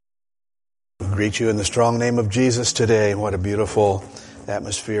Greet you in the strong name of Jesus today. What a beautiful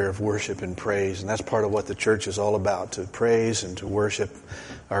atmosphere of worship and praise. And that's part of what the church is all about, to praise and to worship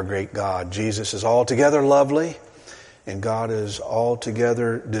our great God. Jesus is altogether lovely, and God is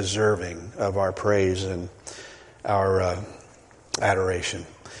altogether deserving of our praise and our adoration.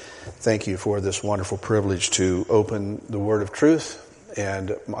 Thank you for this wonderful privilege to open the Word of Truth.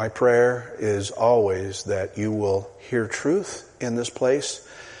 And my prayer is always that you will hear truth in this place,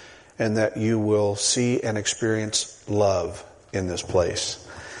 and that you will see and experience love in this place.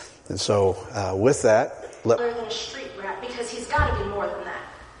 And so, with that... Other than a street rat, because he's got to be more than that.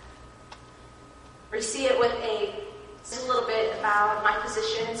 We see it with just a little bit about my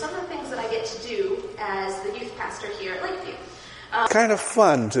position and some of the things that I get to do as the youth pastor here at Lakeview. Kind of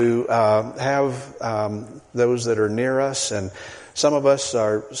fun to have those that are near us, and some of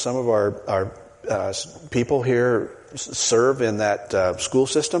our people here serve in that school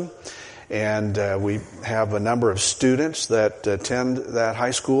system, and we have a number of students that attend that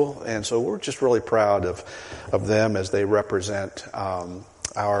high school, and so we're just really proud of them as they represent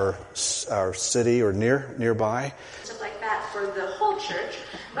our city or nearby. Stuff like that for the whole church,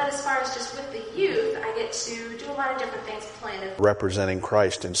 but as far as just with the youth, I get to do a lot of different things planned. Representing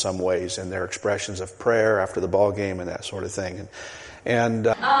Christ in some ways, and their expressions of prayer after the ball game and that sort of thing, and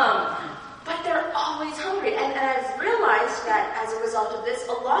but they're always hungry, and I've realized that as a result of this,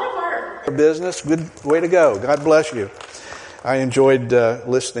 a lot of our business, good way to go. God bless you. I enjoyed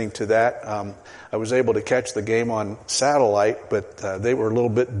listening to that. I was able to catch the game on satellite, but they were a little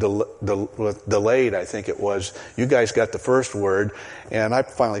bit delayed, I think it was. You guys got the first word, and I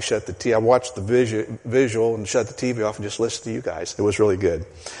finally shut the TV. I watched the visual and shut the TV off and just listened to you guys. It was really good.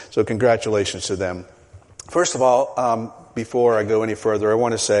 So congratulations to them. First of all, before I go any further, I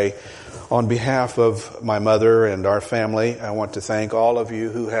want to say, on behalf of my mother and our family, I want to thank all of you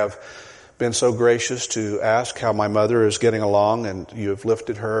who have been so gracious to ask how my mother is getting along, and you have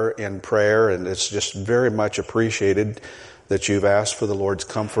lifted her in prayer, and it's just very much appreciated that you've asked for the Lord's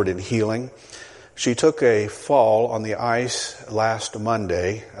comfort and healing. She took a fall on the ice last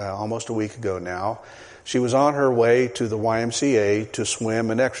Monday, almost a week ago now. She was on her way to the YMCA to swim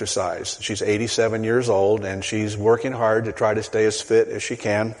and exercise. She's 87 years old, and she's working hard to try to stay as fit as she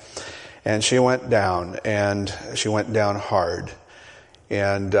can. And she went down, and she went down hard,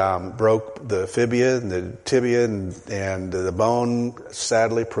 and broke the fibula and the tibia, and the bone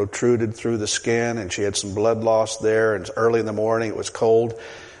sadly protruded through the skin, and she had some blood loss there. And early in the morning, it was cold,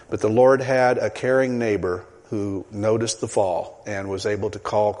 but the Lord had a caring neighbor who noticed the fall and was able to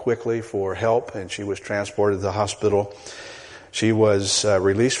call quickly for help, and she was transported to the hospital. She was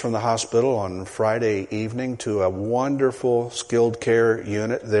released from the hospital on Friday evening to a wonderful skilled care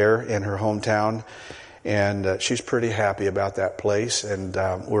unit there in her hometown, and she's pretty happy about that place, and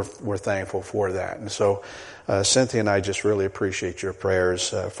we're thankful for that. And so Cynthia and I just really appreciate your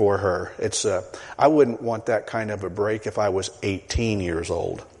prayers for her. I wouldn't want that kind of a break if I was 18 years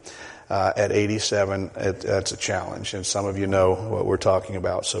old. At 87, it's a challenge, and some of you know what we're talking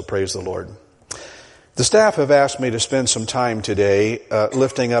about, so praise the Lord. The staff have asked me to spend some time today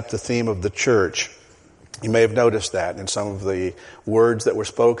lifting up the theme of the church. You may have noticed that in some of the words that were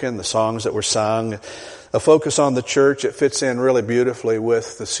spoken, the songs that were sung. A focus on the church, it fits in really beautifully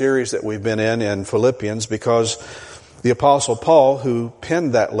with the series that we've been in Philippians, because the Apostle Paul, who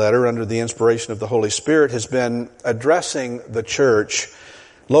penned that letter under the inspiration of the Holy Spirit, has been addressing the church,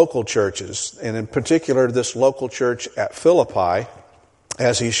 local churches, and in particular this local church at Philippi,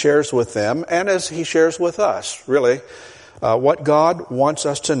 as he shares with them and as he shares with us, really, what God wants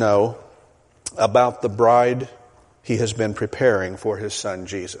us to know about the bride he has been preparing for his son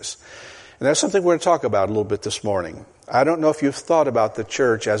Jesus. And that's something we're going to talk about a little bit this morning. I don't know if you've thought about the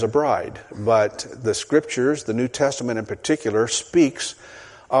church as a bride, but the Scriptures, the New Testament in particular, speaks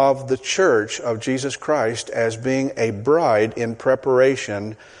of the church of Jesus Christ as being a bride in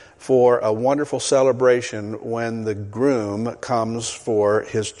preparation for a wonderful celebration when the groom comes for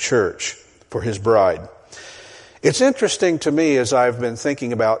his church, for his bride. It's interesting to me, as I've been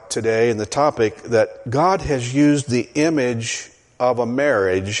thinking about today and the topic, that God has used the image of a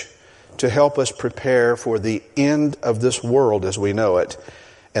marriage to help us prepare for the end of this world as we know it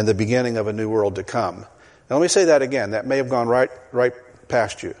and the beginning of a new world to come. Now let me say that again. That may have gone right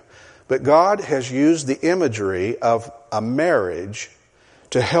past you. But God has used the imagery of a marriage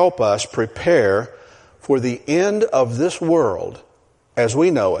to help us prepare for the end of this world as we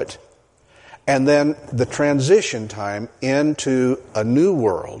know it, and then the transition time into a new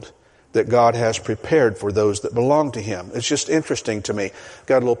world that God has prepared for those that belong to Him. It's just interesting to me.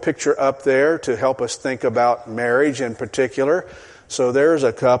 Got a little picture up there to help us think about marriage in particular. So there's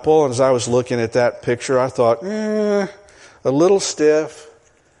a couple, and as I was looking at that picture, I thought, a little stiff,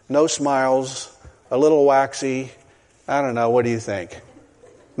 no smiles, a little waxy. I don't know. What do you think?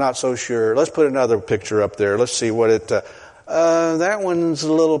 Not so sure. Let's put another picture up there. Let's see what it... that one's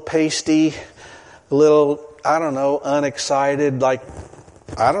a little pasty, a little, I don't know, unexcited, like,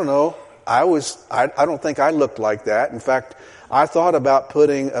 I don't know. I don't think I looked like that. In fact, I thought about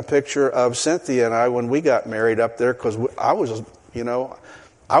putting a picture of Cynthia and I when we got married up there because I was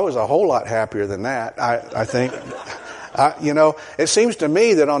a whole lot happier than that, I think. It seems to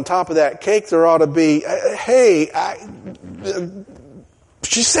me that on top of that cake there ought to be,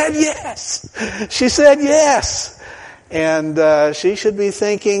 she said yes. She said yes. And she should be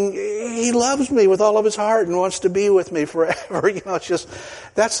thinking, he loves me with all of his heart and wants to be with me forever. It's just,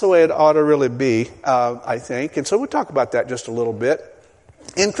 that's the way it ought to really be, I think. And so we'll talk about that just a little bit.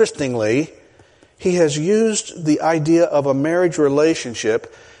 Interestingly, he has used the idea of a marriage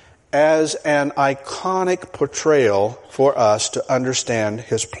relationship as an iconic portrayal for us to understand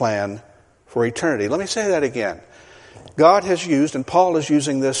his plan for eternity. Let me say that again. God has used, and Paul is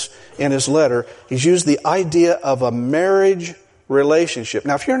using this in his letter, he's used the idea of a marriage relationship.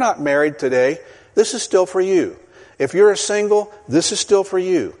 Now, if you're not married today, this is still for you. If you're a single, this is still for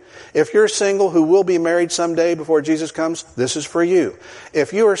you. If you're single who will be married someday before Jesus comes, this is for you.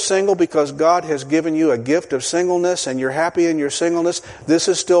 If you are single because God has given you a gift of singleness and you're happy in your singleness, this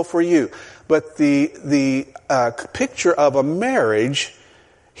is still for you. But the picture of a marriage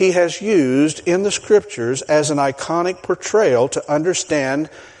he has used in the Scriptures as an iconic portrayal to understand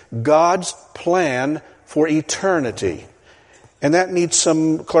God's plan for eternity. And that needs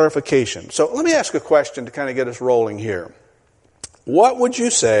some clarification. So let me ask a question to kind of get us rolling here. What would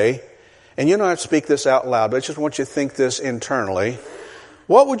you say, and you don't have to speak this out loud, but I just want you to think this internally.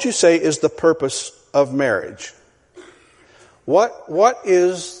 What would you say is the purpose of marriage? What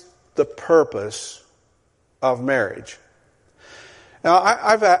is the purpose of marriage? Now,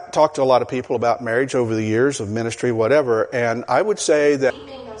 I've talked to a lot of people about marriage over the years of ministry, whatever, and I would say that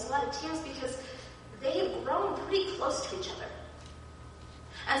there's a lot of tears because they have grown pretty close to each other.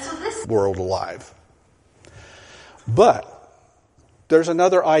 And so this world alive. But there's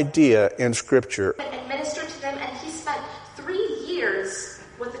another idea in Scripture. And ministered to them, and he spent 3 years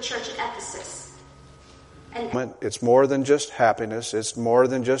with the church at Ephesus. And it's more than just happiness. It's more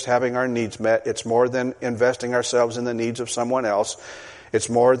than just having our needs met. It's more than investing ourselves in the needs of someone else. It's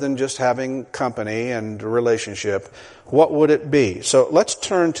more than just having company and a relationship. What would it be? So let's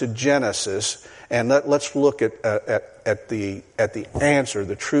turn to Genesis and let's look at the answer,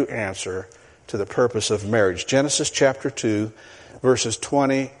 the true answer to the purpose of marriage. Genesis chapter 2, verses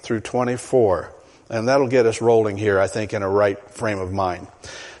 20 through 24. And that'll get us rolling here, I think, in a right frame of mind.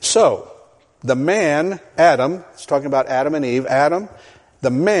 So, the man, Adam, it's talking about Adam and Eve, Adam, the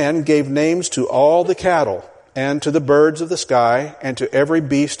man gave names to all the cattle and to the birds of the sky and to every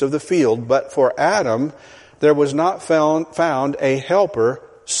beast of the field. But for Adam, there was not found a helper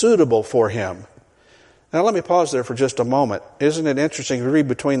suitable for him. Now let me pause there for just a moment. Isn't it interesting to read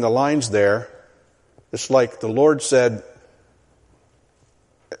between the lines there? It's like the Lord said,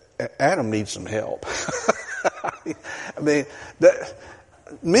 Adam needs some help. I mean,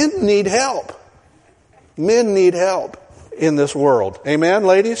 men need help. Men need help in this world. Amen,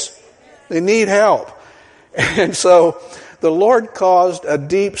 ladies? They need help. And so the Lord caused a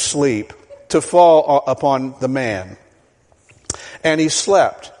deep sleep to fall upon the man. And he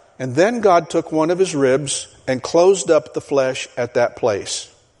slept. And then God took one of his ribs and closed up the flesh at that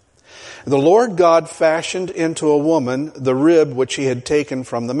place. The Lord God fashioned into a woman the rib which he had taken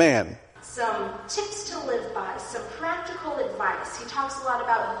from the man. Some tips to live by, some practical advice. He talks a lot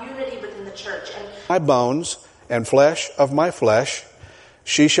about unity within the church. And my bones and flesh of my flesh,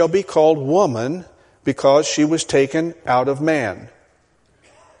 she shall be called woman because she was taken out of man.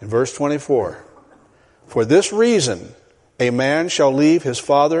 In verse 24, for this reason a man shall leave his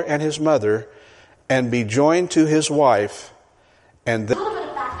father and his mother and be joined to his wife. And a little bit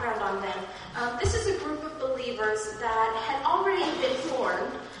of background on them. This is a group of believers that had already been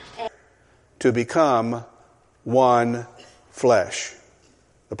formed to become one flesh.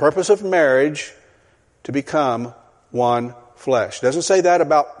 The purpose of marriage, to become one flesh. Doesn't say that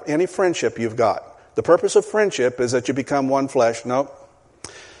about any friendship you've got. The purpose of friendship is that you become one flesh. Nope.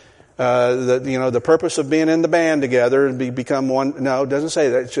 The purpose of being in the band together and become one. No, it doesn't say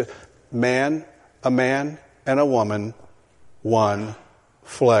that. It's just a man and a woman, one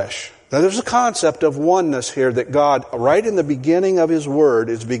flesh. Now there's a concept of oneness here that God, right in the beginning of His Word,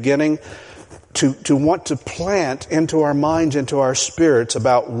 is beginning to want to plant into our minds, into our spirits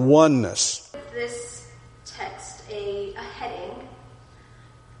about oneness. This text, a heading,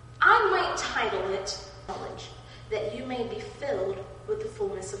 entitle it knowledge, that you may be filled with the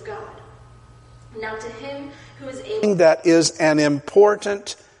fullness of God. Now to him who is able... That is an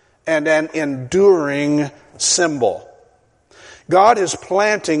important and an enduring symbol. God is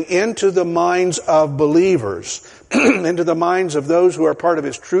planting into the minds of believers, into the minds of those who are part of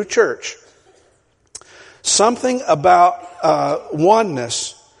His true church, something about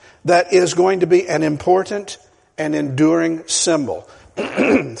oneness that is going to be an important and enduring symbol.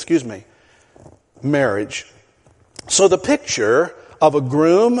 Excuse me. Marriage. So the picture of a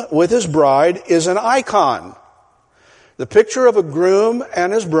groom with his bride is an icon. The picture of a groom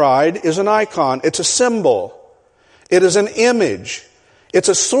and his bride is an icon. It's a symbol. It is an image. It's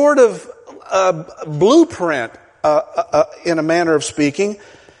a sort of blueprint, in a manner of speaking,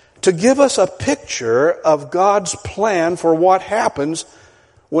 to give us a picture of God's plan for what happens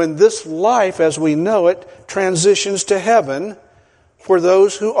when this life, as we know it, transitions to heaven for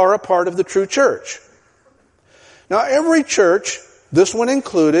those who are a part of the true church. Now, every church, this one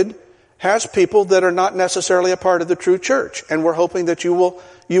included, has people that are not necessarily a part of the true church. And we're hoping that you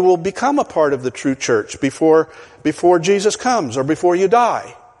will become a part of the true church before Jesus comes or before you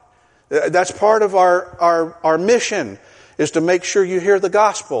die. That's part of our mission, is to make sure you hear the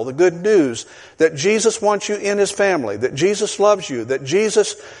gospel, the good news, that Jesus wants you in His family, that Jesus loves you, that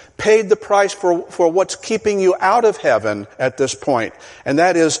Jesus paid the price for what's keeping you out of heaven at this point. And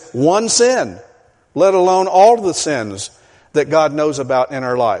that is one sin, let alone all the sins that God knows about in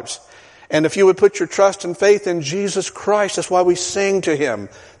our lives. And if you would put your trust and faith in Jesus Christ, that's why we sing to Him.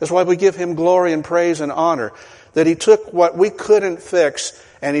 That's why we give Him glory and praise and honor. That He took what we couldn't fix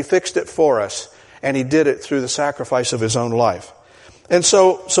and He fixed it for us. And He did it through the sacrifice of His own life. And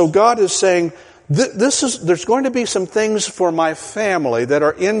so God is saying, there's going to be some things for my family that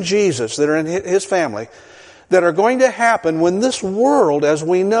are in Jesus, that are in His family, that are going to happen when this world as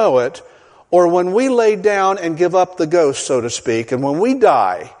we know it, or when we lay down and give up the ghost, so to speak, and when we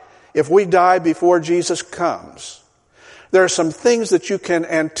die, if we die before Jesus comes, there are some things that you can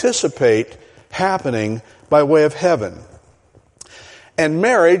anticipate happening by way of heaven. And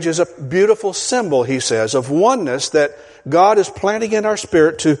marriage is a beautiful symbol, he says, of oneness that God is planting in our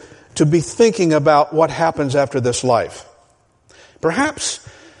spirit to be thinking about what happens after this life. Perhaps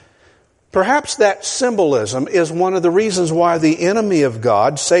that symbolism is one of the reasons why the enemy of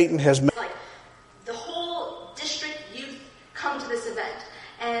God, Satan, has made... Like the whole district youth come to this event,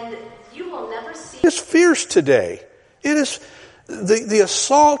 and you will never see... It's fierce today. It is the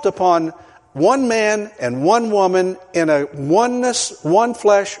assault upon one man and one woman in a oneness, one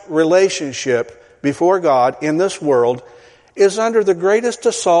flesh relationship before God in this world is under the greatest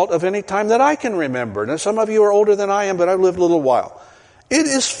assault of any time that I can remember. Now, some of you are older than I am, but I've lived a little while. It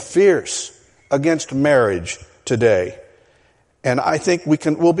is fierce against marriage today. And I think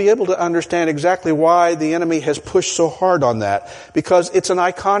we'll be able to understand exactly why the enemy has pushed so hard on that. Because it's an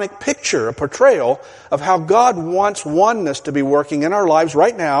iconic picture, a portrayal of how God wants oneness to be working in our lives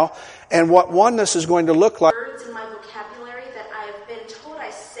right now, and what oneness is going to look like. Words in my vocabulary that I have been told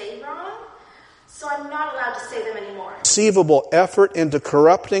I say wrong, so I'm not allowed to say them anymore. Conceivable effort into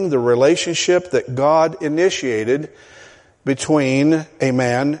corrupting the relationship that God initiated between a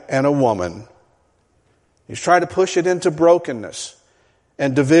man and a woman. He's trying to push it into brokenness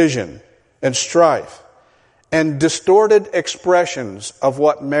and division and strife and distorted expressions of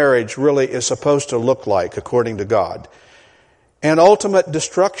what marriage really is supposed to look like according to God. And ultimate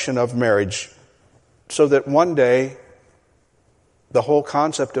destruction of marriage, so that one day the whole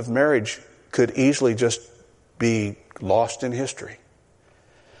concept of marriage could easily just be lost in history.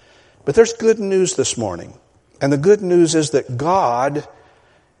 But there's good news this morning. And the good news is that God,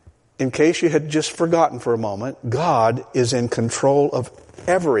 in case you had just forgotten for a moment, God is in control of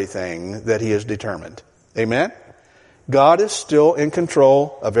everything that He has determined. Amen? God is still in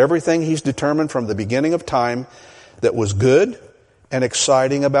control of everything He's determined from the beginning of time that was good and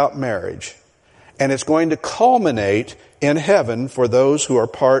exciting about marriage. And it's going to culminate in heaven for those who are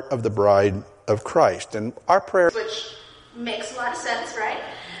part of the bride of Christ. And our prayer... Which makes a lot of sense, right?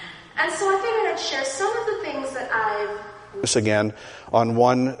 And so I figured I'd share some of the things that I've... This again on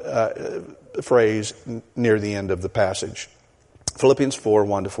one phrase near the end of the passage. Philippians 4,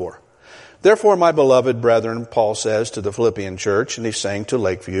 1-4. Therefore, my beloved brethren, Paul says to the Philippian church, and he's saying to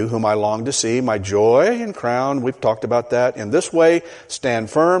Lakeview, whom I long to see, my joy and crown. We've talked about that. In this way, stand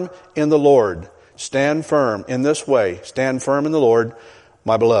firm in the Lord. Stand firm in this way. Stand firm in the Lord,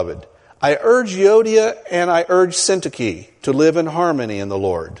 my beloved. I urge Euodia and I urge Syntyche to live in harmony in the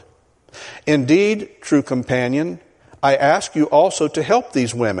Lord. Indeed, true companion, I ask you also to help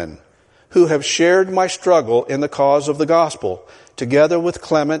these women who have shared my struggle in the cause of the gospel, together with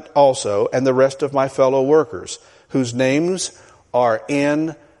Clement also, and the rest of my fellow workers, whose names are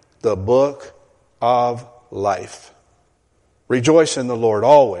in the book of life. Rejoice in the Lord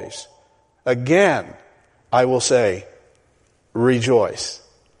always. Again, I will say, rejoice.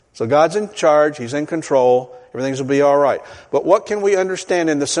 So God's in charge. He's in control. Everything's will be all right. But what can we understand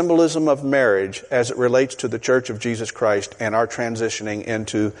in the symbolism of marriage as it relates to the Church of Jesus Christ and our transitioning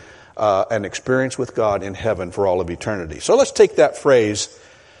into an experience with God in heaven for all of eternity? So let's take that phrase,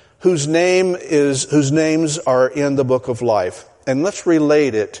 whose names are in the book of life, and let's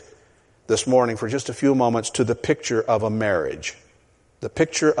relate it this morning for just a few moments to the picture of a marriage. The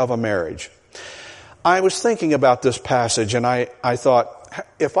picture of a marriage. I was thinking about this passage, and I thought,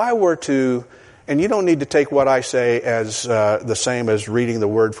 if I were to, and you don't need to take what I say as the same as reading the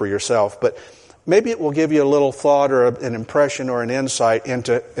word for yourself, but maybe it will give you a little thought or an impression or an insight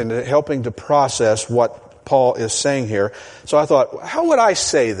into helping to process what Paul is saying here. So I thought, how would I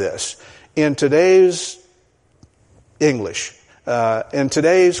say this in today's English, in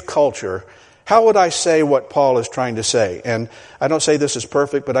today's culture? How would I say what Paul is trying to say? And I don't say this is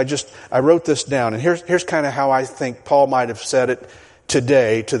perfect, but I wrote this down. And here's kind of how I think Paul might have said it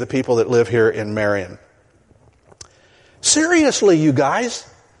today to the people that live here in Marion. Seriously, you guys.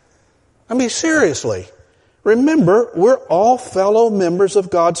 I mean, seriously. Remember, we're all fellow members of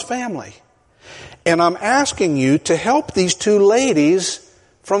God's family. And I'm asking you to help these two ladies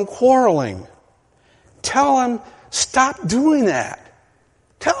from quarreling. Tell them, stop doing that.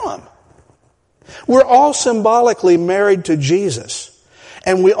 Tell them. We're all symbolically married to Jesus.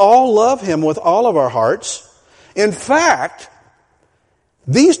 And we all love Him with all of our hearts. In fact,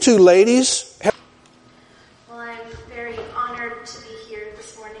 these two ladies have... Well, I'm very honored to be here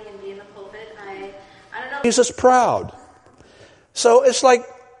this morning and be in the pulpit. I don't know... Jesus proud. So it's like,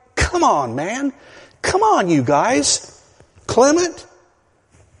 come on, man. Come on, you guys. Clement.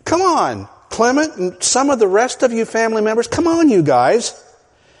 Come on. Clement and some of the rest of you family members. Come on, you guys.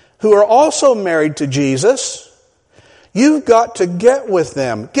 Who are also married to Jesus. You've got to get with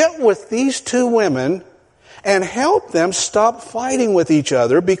them. Get with these two women and help them stop fighting with each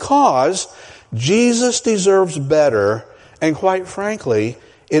other, because Jesus deserves better, and quite frankly,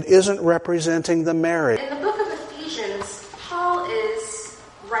 it isn't representing the marriage. In the book of Ephesians, Paul is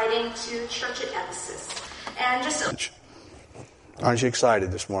writing to church at Ephesus. And just Aren't you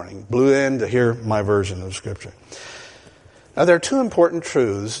excited this morning? Blew in to hear my version of Scripture. Now, there are two important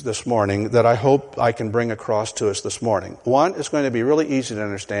truths this morning that I hope I can bring across to us this morning. One is going to be really easy to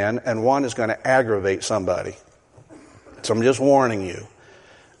understand, and one is going to aggravate somebody. So I'm just warning you.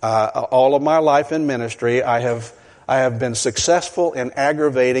 All of my life in ministry, I have been successful in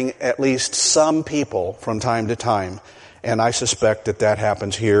aggravating at least some people from time to time, and I suspect that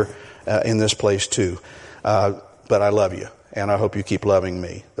happens here in this place too. But I love you, and I hope you keep loving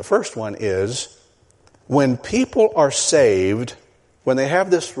me. The first one is, when people are saved, when they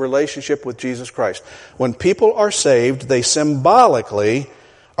have this relationship with Jesus Christ, when people are saved, they symbolically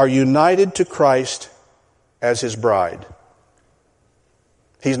are united to Christ as His bride.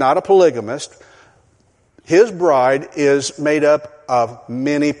 He's not a polygamist. His bride is made up of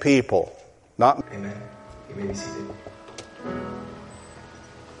many people. Amen. You may be seated.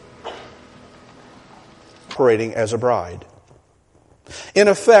 Operating as a bride. In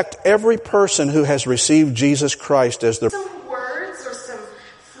effect, every person who has received Jesus Christ as their... Some words or some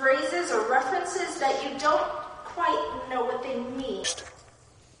phrases or references that you don't quite know what they mean.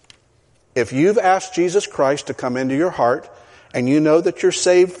 If you've asked Jesus Christ to come into your heart, and you know that you're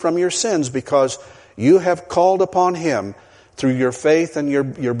saved from your sins because you have called upon Him through your faith and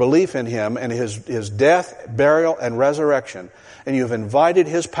your belief in Him and His death, burial, and resurrection, and you've invited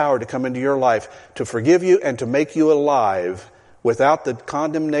His power to come into your life to forgive you and to make you alive without the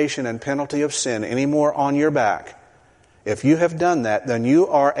condemnation and penalty of sin anymore on your back. If you have done that, then you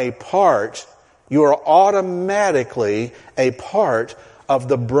are automatically a part of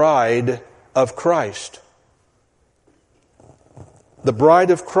the bride of Christ. The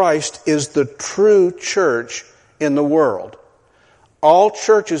bride of Christ is the true church in the world. All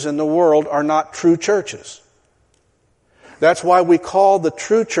churches in the world are not true churches. That's why we call the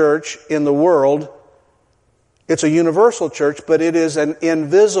true church in the world, it's a universal church, but it is an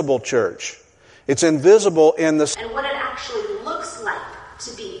invisible church. It's invisible in the... And what it actually looks like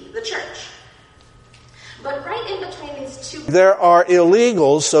to be the church. But right in between these two... There are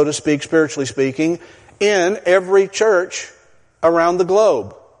illegals, so to speak, spiritually speaking, in every church around the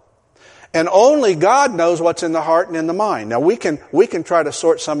globe. And only God knows what's in the heart and in the mind. Now we can try to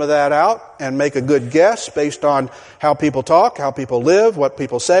sort some of that out and make a good guess based on how people talk, how people live, what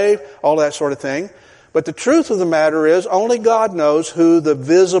people say, all that sort of thing. But the truth of the matter is, only God knows who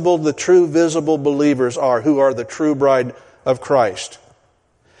the true visible believers are, who are the true bride of Christ.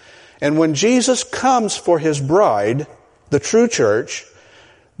 And when Jesus comes for His bride, the true church,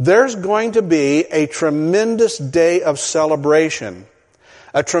 there's going to be a tremendous day of celebration,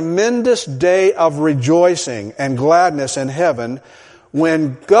 a tremendous day of rejoicing and gladness in heaven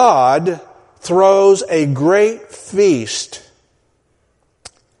when God throws a great feast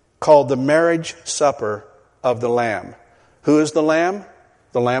called the marriage supper of the Lamb. Who is the Lamb?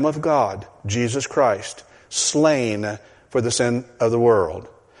 The Lamb of God, Jesus Christ, slain for the sin of the world.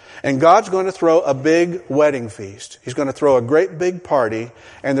 And God's going to throw a big wedding feast. He's going to throw a great big party,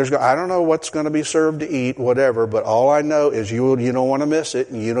 and I don't know what's going to be served to eat, whatever, but all I know is you don't want to miss it,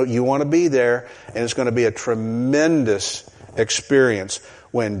 and you want to be there, and it's going to be a tremendous experience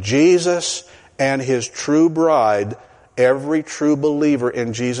when Jesus and His true bride, every true believer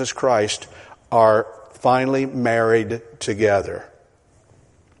in Jesus Christ, are finally married together.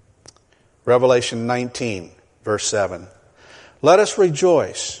 Revelation 19, verse 7. Let us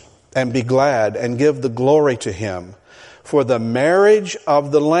rejoice and be glad and give the glory to Him, for the marriage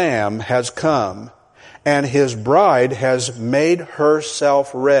of the Lamb has come, and His bride has made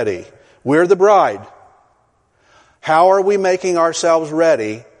herself ready. We're the bride. How are we making ourselves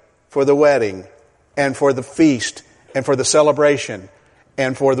ready for the wedding and for the feast and for the celebration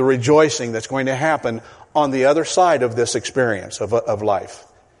and for the rejoicing that's going to happen on the other side of this experience of life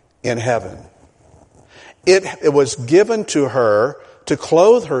in heaven? It was given to her to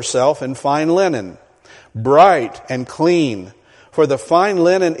clothe herself in fine linen, bright and clean, for the fine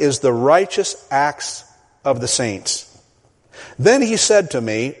linen is the righteous acts of the saints. Then He said to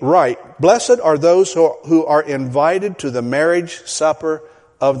me, Write, blessed are those who are invited to the marriage supper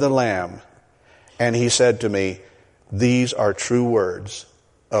of the Lamb. And He said to me, These are true words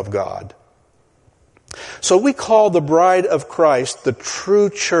of God. So we call the bride of Christ, the true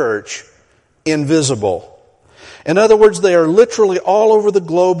church, invisible. In other words, they are literally all over the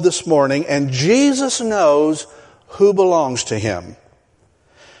globe this morning, and Jesus knows who belongs to Him.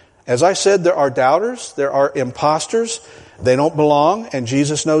 As I said, there are doubters, there are imposters, they don't belong, and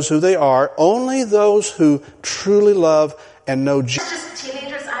Jesus knows who they are. Only those who truly love and know Jesus. Just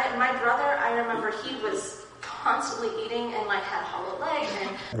teenagers. My brother, I remember he was constantly eating and had hollow legs.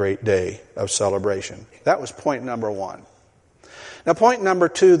 Great day of celebration. That was point number 1. Now, point number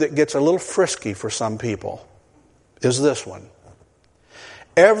 2 that gets a little frisky for some people is this one.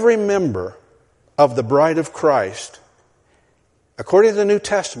 Every member of the bride of Christ, according to the New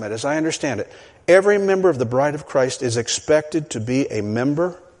Testament, as I understand it, every member of the bride of Christ is expected to be a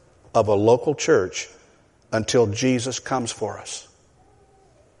member of a local church until Jesus comes for us.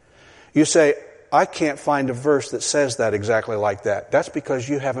 You say, I can't find a verse that says that exactly like that. That's because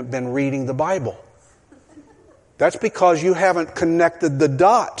you haven't been reading the Bible. That's because you haven't connected the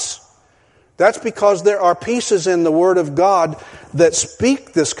dots. That's because there are pieces in the Word of God that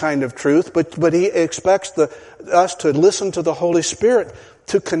speak this kind of truth, but He expects us to listen to the Holy Spirit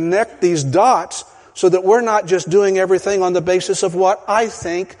to connect these dots so that we're not just doing everything on the basis of what I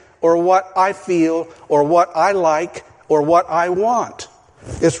think or what I feel or what I like or what I want.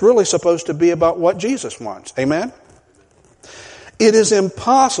 It's really supposed to be about what Jesus wants. Amen? It is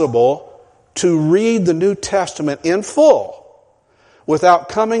impossible to read the New Testament in full without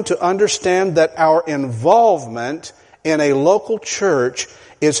coming to understand that our involvement in a local church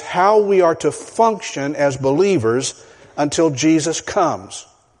is how we are to function as believers until Jesus comes.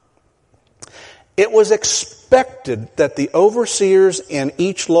 It was expected that the overseers in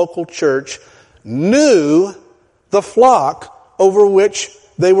each local church knew the flock over which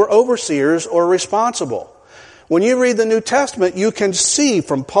they were overseers or responsible. When you read the New Testament, you can see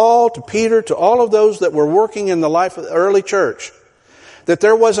from Paul to Peter to all of those that were working in the life of the early church that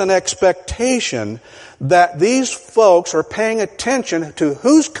there was an expectation that these folks are paying attention to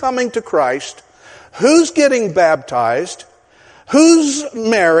who's coming to Christ, who's getting baptized, who's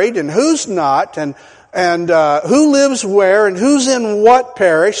married and who's not, and who lives where and who's in what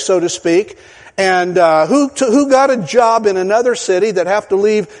parish, so to speak, and who got a job in another city that have to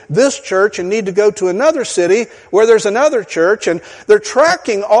leave this church and need to go to another city where there's another church, and they're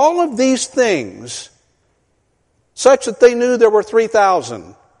tracking all of these things such that they knew there were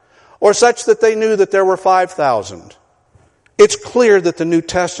 3,000, or such that they knew that there were 5,000. It's clear that the New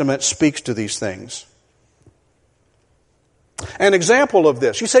Testament speaks to these things. An example of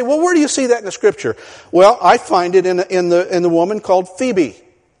this, you say, well, where do you see that in the Scripture? Well, I find it in the woman called Phoebe.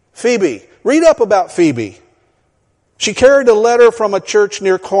 Phoebe. Read up about Phoebe. She carried a letter from a church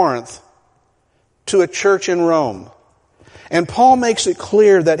near Corinth to a church in Rome. And Paul makes it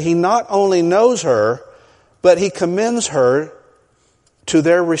clear that he not only knows her, but he commends her to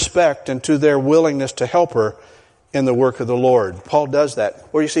their respect and to their willingness to help her in the work of the Lord. Paul does that.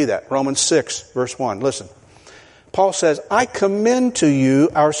 Where do you see that? Romans 6, verse 1. Listen. Paul says, I commend to you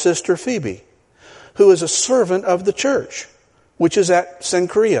our sister Phoebe, who is a servant of the church, which is at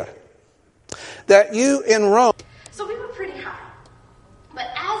Cenchrea, that you in Rome... So we were pretty high. But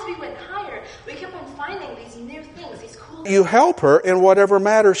as we went higher, we kept on finding these new things, these cool... You help her in whatever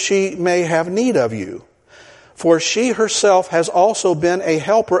matter she may have need of you. For she herself has also been a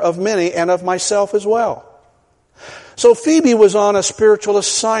helper of many and of myself as well. So Phoebe was on a spiritual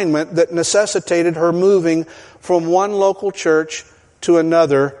assignment that necessitated her moving from one local church to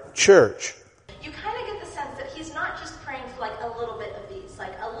another church. You kind of get the sense that he's not just praying for like a little bit of these,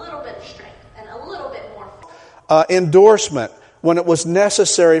 like a little bit of strength and a little bit more. Endorsement when it was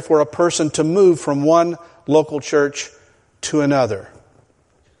necessary for a person to move from one local church to another.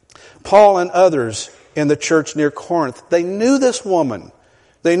 Paul and others in the church near Corinth, they knew this woman.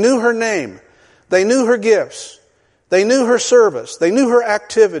 They knew her name. They knew her gifts. They knew her service. They knew her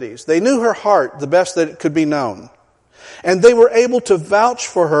activities. They knew her heart the best that it could be known. And they were able to vouch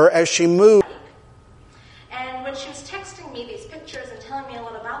for her as she moved. And when she was texting me these pictures and telling me a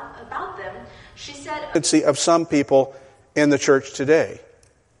lot about them, she said... ...of some people in the church today.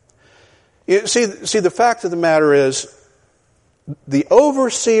 You see, the fact of the matter is, the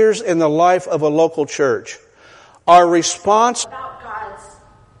overseers in the life of a local church are responsible... ...about God's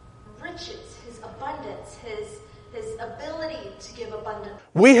riches, His abundance, His ability to give abundance.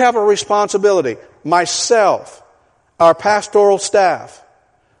 We have a responsibility. Myself, our pastoral staff,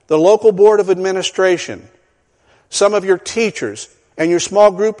 the local board of administration, some of your teachers and your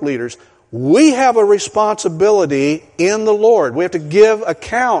small group leaders, we have a responsibility in the Lord. We have to give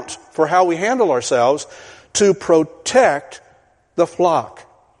account for how we handle ourselves to protect the flock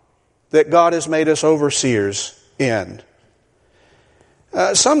that God has made us overseers in.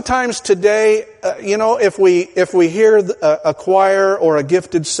 Sometimes today, if we hear a choir or a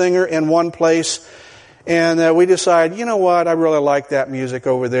gifted singer in one place, and we decide, you know what, I really like that music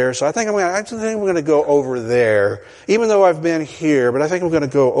over there, so I think we're going to go over there, even though I've been here, but I think I'm going to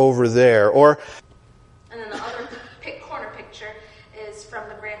go over there. And then the other corner picture is from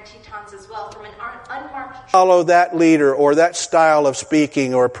the Grand Tetons as well, from an unmarked... Follow that leader or that style of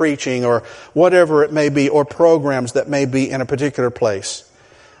speaking or preaching or whatever it may be, or programs that may be in a particular place.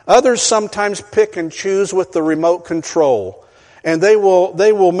 Others sometimes pick and choose with the remote control. And they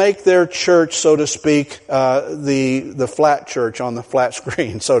will make their church, so to speak, the flat church on the flat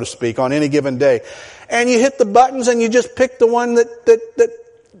screen, so to speak, on any given day. And you hit the buttons and you just pick the one that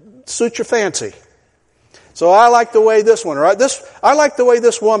suits your fancy. So I like the way this one, or I like the way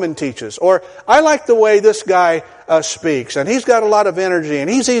this woman teaches, or I like the way this guy speaks, and he's got a lot of energy, and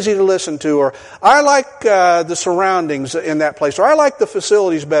he's easy to listen to, or I like the surroundings in that place, or I like the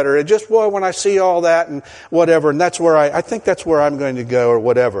facilities better. It just, boy, when I see all that and whatever, and that's where I think that's where I'm going to go, or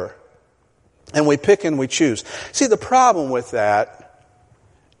whatever. And we pick and we choose. See, the problem with that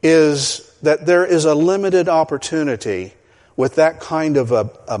is that there is a limited opportunity with that kind of a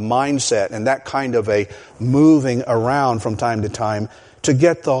mindset and that kind of a moving around from time to time to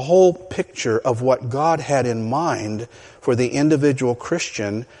get the whole picture of what God had in mind for the individual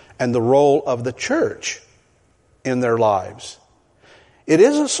Christian and the role of the church in their lives. It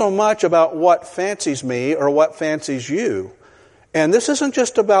isn't so much about what fancies me or what fancies you. And this isn't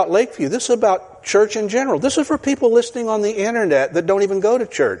just about Lakeview. This is about church in general. This is for people listening on the internet that don't even go to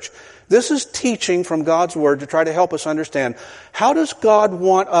church. This is teaching from God's Word to try to help us understand, how does God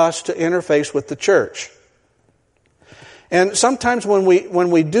want us to interface with the church? And sometimes when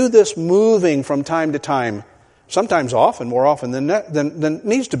we do this moving from time to time, sometimes often, more often than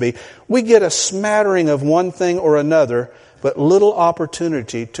needs to be, we get a smattering of one thing or another, but little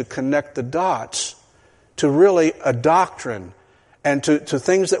opportunity to connect the dots to really a doctrine and to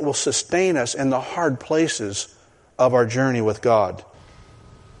things that will sustain us in the hard places of our journey with God.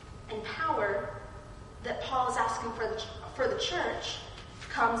 And power that Paul is asking for the church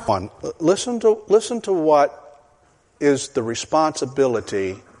comes... Listen to what is the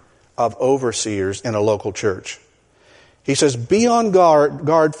responsibility of overseers in a local church. He says, be on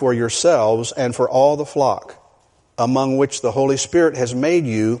guard for yourselves and for all the flock, among which the Holy Spirit has made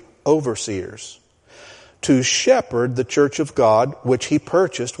you overseers, to shepherd the church of God, which He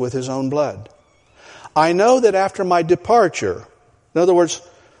purchased with His own blood. I know that after my departure, in other words,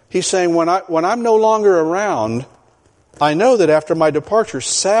 he's saying when I'm no longer around, I know that after my departure,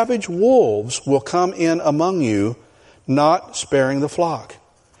 savage wolves will come in among you, not sparing the flock.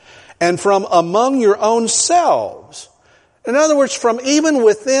 And from among your own selves, In other words, from even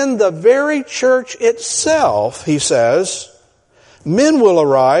within the very church itself, he says, men will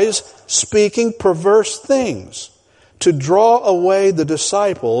arise speaking perverse things to draw away the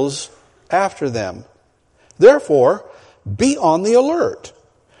disciples after them. Therefore, be on the alert,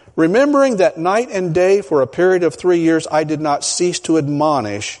 remembering that night and day for a period of 3 years I did not cease to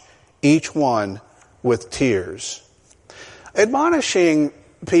admonish each one with tears. Admonishing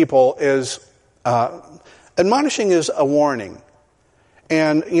people is a warning.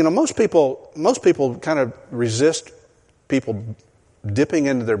 And, most people kind of resist people dipping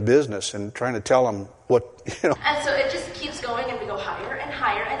into their business and trying to tell them what. And so it just keeps going, and we go higher and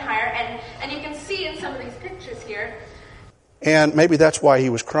higher and higher. And you can see in some of these pictures here. And maybe that's why he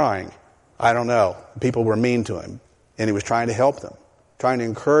was crying. I don't know. People were mean to him. And he was trying to help them, trying to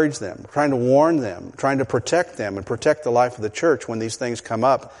encourage them, trying to warn them, trying to protect them and protect the life of the church when these things come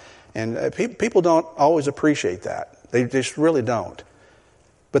up. And people don't always appreciate that. They just really don't.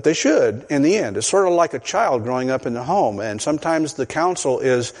 But they should, in the end. It's sort of like a child growing up in the home. And sometimes the counsel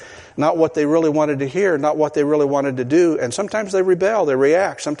is not what they really wanted to hear, not what they really wanted to do. And sometimes they rebel, they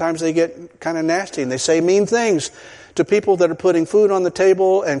react. Sometimes they get kind of nasty and they say mean things to people that are putting food on the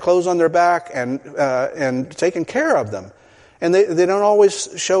table and clothes on their back and taking care of them. And they don't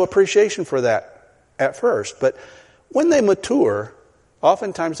always show appreciation for that at first. But when they mature,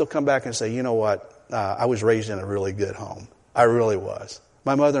 oftentimes they'll come back and say, you know what, I was raised in a really good home. I really was.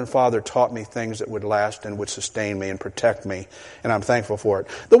 My mother and father taught me things that would last and would sustain me and protect me, and I'm thankful for it.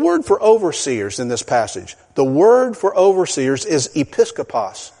 The word for overseers in this passage, the word for overseers is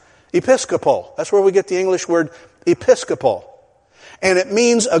episkopos. Episcopal. That's where we get the English word episcopal. And it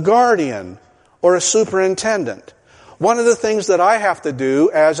means a guardian or a superintendent. One of the things that I have to do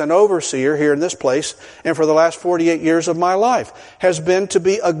as an overseer here in this place and for the last 48 years of my life has been to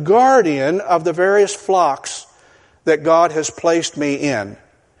be a guardian of the various flocks that God has placed me in.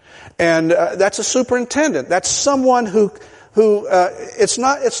 And that's a superintendent. That's someone who it's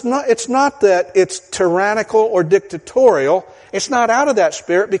not that it's tyrannical or dictatorial. It's not out of that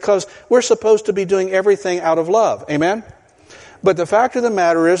spirit, because we're supposed to be doing everything out of love. Amen? But the fact of the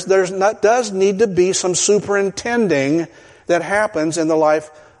matter is does need to be some superintending that happens in the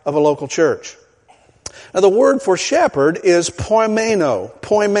life of a local church. Now, the word for shepherd is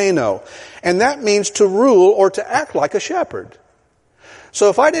poimeno, and that means to rule or to act like a shepherd. So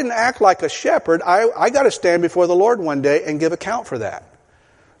if I didn't act like a shepherd, I got to stand before the Lord one day and give account for that.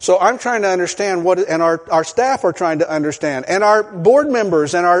 So I'm trying to understand and our staff are trying to understand, and our board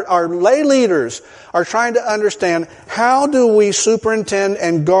members and our lay leaders are trying to understand, how do we superintend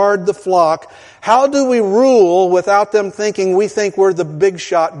and guard the flock? How do we rule without them thinking we think we're the big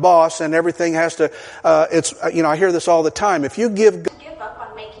shot boss and everything has to, I hear this all the time. If you give up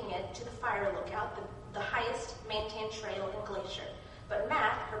on making it to the fire lookout, the highest maintained trail in Glacier. But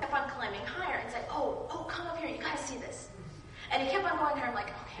Matt kept on climbing higher and said, oh, come up here, you gotta see this. And he kept on going higher. I'm like,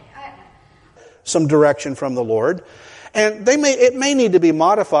 okay. Some direction from the Lord. And it may need to be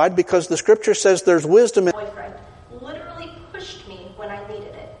modified, because the scripture says there's wisdom in. My boyfriend literally pushed me when I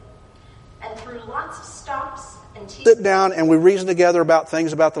needed it. And through lots of stops and sit down and we reason together about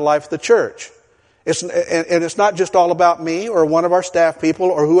things about the life of the church. It's not just all about me or one of our staff people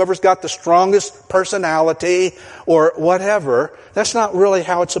or whoever's got the strongest personality or whatever. That's not really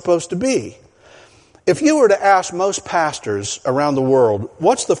how it's supposed to be. If you were to ask most pastors around the world,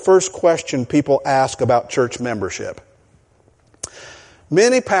 what's the first question people ask about church membership?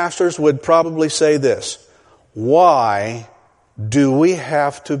 Many pastors would probably say this: why do we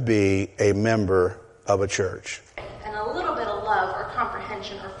have to be a member of a church? And a little bit of love or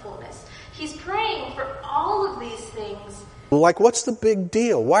comprehension or fullness. He's praying for all of these things. Like, what's the big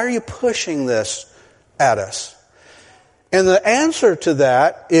deal? Why are you pushing this at us? And the answer to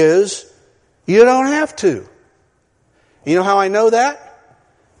that is, you don't have to. You know how I know that?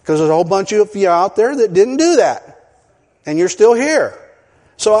 Because there's a whole bunch of you out there that didn't do that. And you're still here.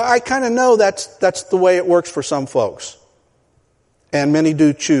 So I kind of know that's the way it works for some folks. And many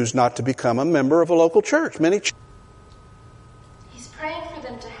do choose not to become a member of a local church. He's praying for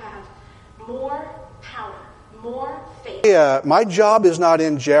them to have more power, more faith. My job is not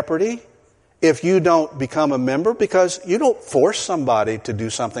in jeopardy if you don't become a member, because you don't force somebody to do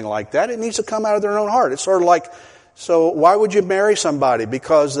something like that. It needs to come out of their own heart. It's sort of like, so why would you marry somebody?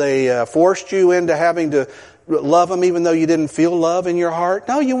 Because they forced you into having to love them even though you didn't feel love in your heart?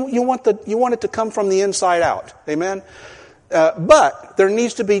 No, you want it to come from the inside out. Amen? But there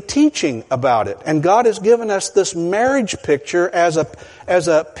needs to be teaching about it. And God has given us this marriage picture as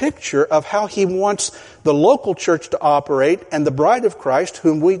a picture of how He wants the local church to operate and the bride of Christ,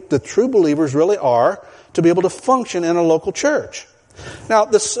 whom we, the true believers, really are, to be able to function in a local church. Now,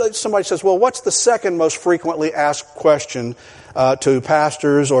 somebody says, well, what's the second most frequently asked question to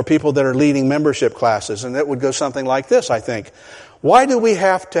pastors or people that are leading membership classes? And it would go something like this, I think. Why do we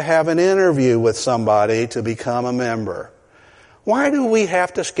have to have an interview with somebody to become a member? Why do we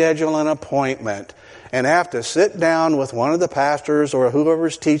have to schedule an appointment and have to sit down with one of the pastors or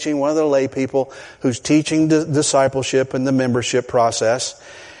whoever's teaching, one of the lay people who's teaching discipleship and the membership process?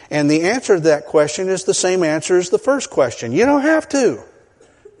 And the answer to that question is the same answer as the first question. You don't have to.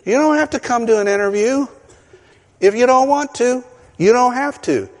 You don't have to come to an interview. If you don't want to, you don't have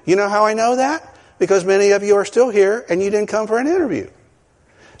to. You know how I know that? Because many of you are still here and you didn't come for an interview.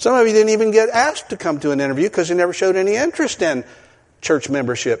 Some of you didn't even get asked to come to an interview because you never showed any interest in church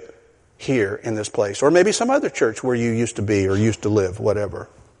membership here in this place. Or maybe some other church where you used to be or used to live, whatever.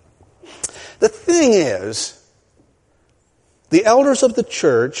 The thing is, the elders of the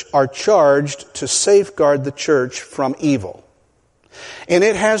church are charged to safeguard the church from evil. And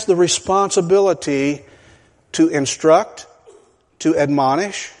it has the responsibility to instruct, to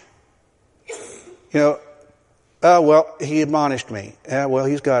admonish. Well, he admonished me.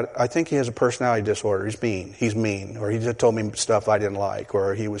 I think he has a personality disorder. He's mean. Or he just told me stuff I didn't like.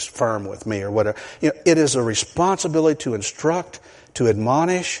 Or he was firm with me or whatever. It is a responsibility to instruct, to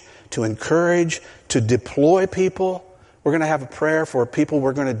admonish, to encourage, to deploy people. We're going to have a prayer for people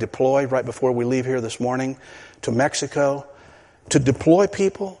we're going to deploy right before we leave here this morning to Mexico. To deploy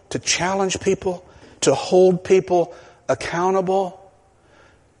people, to challenge people, to hold people accountable,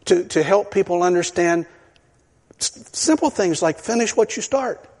 to help people understand simple things like finish what you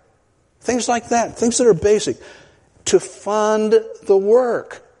start. Things like that. Things that are basic. To fund the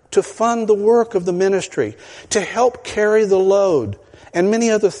work. To fund the work of the ministry. To help carry the load. And many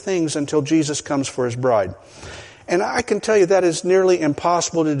other things until Jesus comes for His bride. And I can tell you that is nearly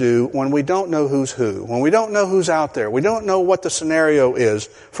impossible to do when we don't know who's who. When we don't know who's out there. We don't know what the scenario is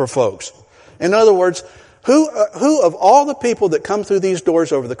for folks. In other words, who of all the people that come through these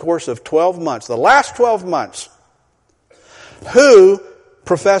doors over the course of 12 months, the last 12 months, who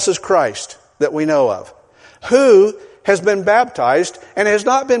professes Christ that we know of? Who has been baptized and has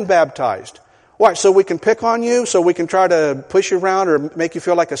not been baptized? Why? So we can pick on you? So we can try to push you around or make you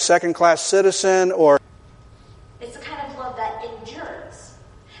feel like a second-class citizen? Or it's the kind of love that endures.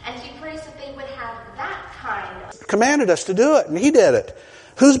 And He prays that they would have that kind of... Commanded us to do it, and He did it.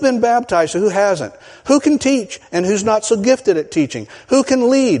 Who's been baptized and who hasn't? Who can teach and who's not so gifted at teaching? Who can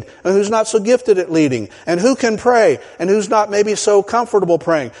lead and who's not so gifted at leading? And who can pray and who's not maybe so comfortable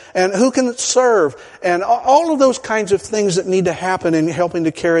praying? And who can serve? And all of those kinds of things that need to happen in helping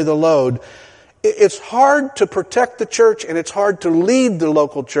to carry the load. It's hard to protect the church and it's hard to lead the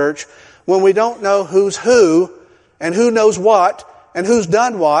local church when we don't know who's who and who knows what and who's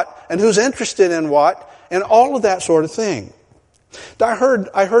done what and who's interested in what and all of that sort of thing. I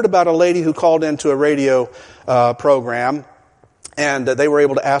heard about a lady who called into a radio program, and they were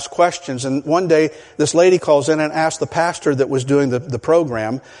able to ask questions. And one day, this lady calls in and asks the pastor that was doing the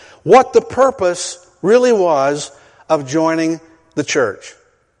program what the purpose really was of joining the church.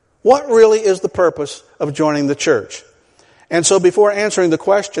 What really is the purpose of joining the church? And so before answering the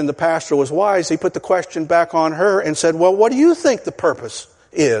question, the pastor was wise. He put the question back on her and said, well, what do you think the purpose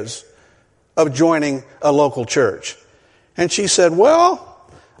is of joining a local church? And she said, well,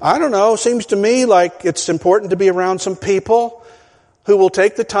 I don't know. Seems to me like it's important to be around some people who will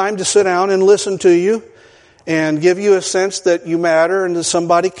take the time to sit down and listen to you and give you a sense that you matter and that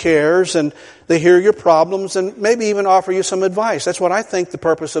somebody cares and they hear your problems and maybe even offer you some advice. That's what I think the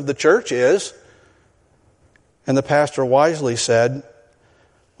purpose of the church is. And the pastor wisely said,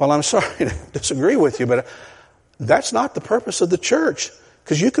 well, I'm sorry to disagree with you, but that's not the purpose of the church,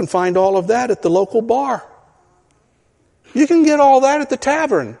 because you can find all of that at the local bar. You can get all that at the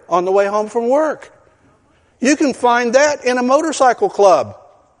tavern on the way home from work. You can find that in a motorcycle club.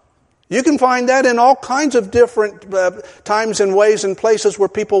 You can find that in all kinds of different times and ways and places where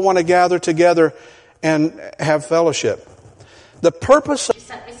people want to gather together and have fellowship. The purpose... She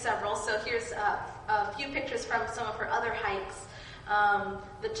sent me several, so here's a few pictures from some of her other hikes.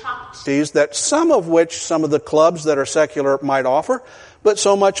 The top... that some of the clubs that are secular might offer, but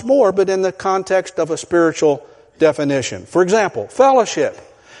so much more, but in the context of a spiritual definition. For example, fellowship.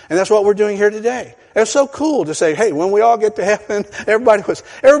 And that's what we're doing here today. It's so cool to say, hey, when we all get to heaven,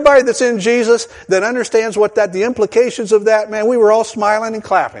 everybody that's in Jesus, that understands the implications of that, man, we were all smiling and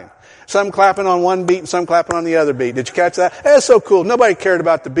clapping. Some clapping on one beat and some clapping on the other beat. Did you catch that? That's so cool. Nobody cared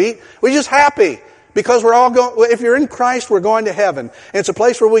about the beat. We're just happy because we're all going, if you're in Christ, we're going to heaven. And it's a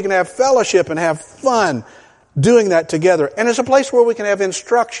place where we can have fellowship and have fun doing that together. And it's a place where we can have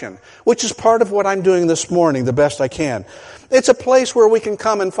instruction, which is part of what I'm doing this morning the best I can. It's a place where we can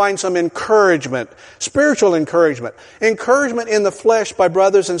come and find some encouragement, spiritual encouragement in the flesh by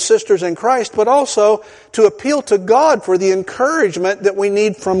brothers and sisters in Christ, but also to appeal to God for the encouragement that we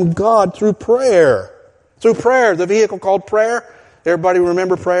need from God through prayer. Through prayer, the vehicle called prayer. Everybody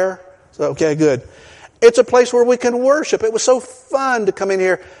remember prayer? Okay, good. It's a place where we can worship. It was so fun to come in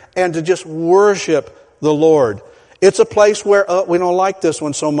here and to just worship the Lord. It's a place where, we don't like this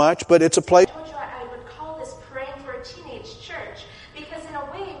one so much, but it's a place. I told you I would call this praying for a teenage church, because in a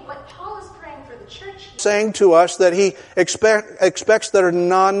way, what Paul is praying for the church, saying to us that he expects that are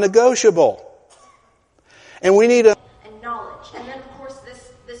non-negotiable. And we need and knowledge. And then, of course,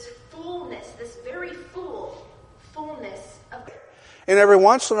 this fullness, this very fullness of. And every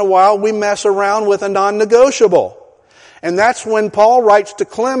once in a while, we mess around with a non-negotiable. And that's when Paul writes to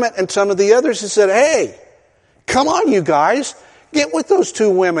Clement and some of the others. He said, hey, come on, you guys. Get with those two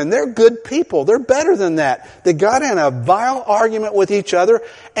women. They're good people. They're better than that. They got in a vile argument with each other.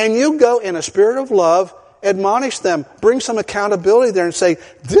 And you go in a spirit of love, admonish them, bring some accountability there and say,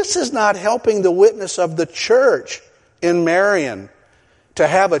 this is not helping the witness of the church in Marion to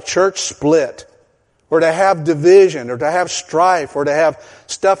have a church split, or to have division, or to have strife, or to have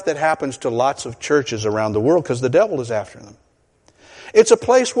stuff that happens to lots of churches around the world because the devil is after them. It's a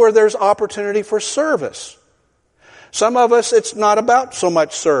place where there's opportunity for service. Some of us, it's not about so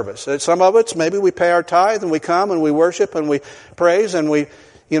much service. Some of it's maybe we pay our tithe and we come and we worship and we praise and we,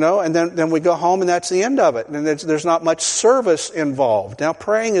 and then we go home and that's the end of it. And there's not much service involved. Now,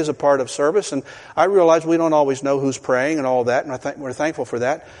 praying is a part of service, and I realize we don't always know who's praying and all that, and we're thankful for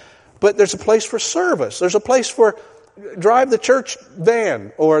that. But there's a place for service. There's a place for drive the church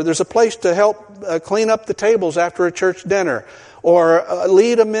van, or there's a place to help clean up the tables after a church dinner, or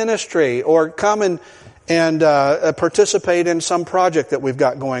lead a ministry, or come and participate in some project that we've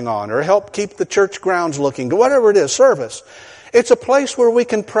got going on, or help keep the church grounds looking, whatever it is, service. It's a place where we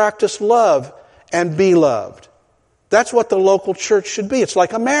can practice love and be loved. That's what the local church should be. It's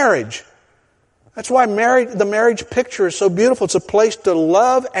like a marriage. That's why the marriage picture is so beautiful. It's a place to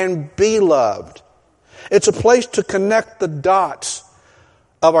love and be loved. It's a place to connect the dots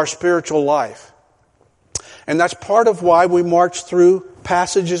of our spiritual life. And that's part of why we march through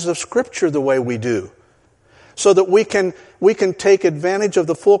passages of Scripture the way we do. So that we can take advantage of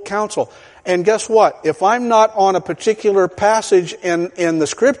the full counsel. And guess what? If I'm not on a particular passage in the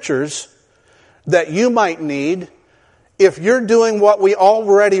Scriptures that you might need, if you're doing what we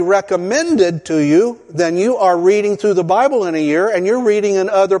already recommended to you, then you are reading through the Bible in a year, and you're reading in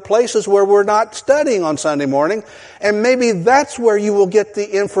other places where we're not studying on Sunday morning. And maybe that's where you will get the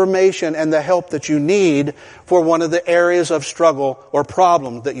information and the help that you need for one of the areas of struggle or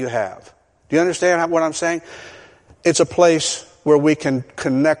problem that you have. Do you understand what I'm saying? It's a place where we can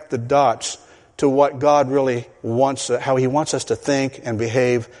connect the dots to what God really wants, how He wants us to think and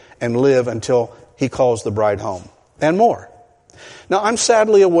behave and live until He calls the bride home. And more. Now, I'm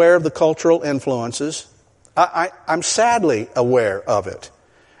sadly aware of the cultural influences. I'm sadly aware of it.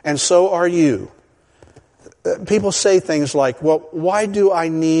 And so are you. People say things like, well, why do I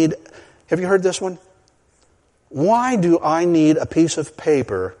need... Have you heard this one? Why do I need a piece of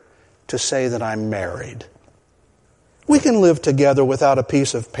paper to say that I'm married? We can live together without a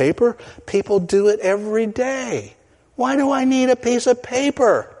piece of paper. People do it every day. Why do I need a piece of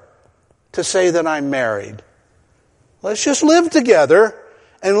paper to say that I'm married? Let's just live together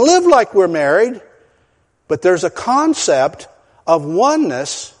and live like we're married. But there's a concept of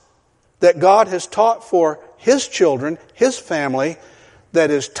oneness that God has taught for His children, His family, that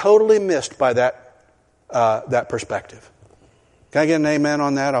is totally missed by that perspective. Can I get an amen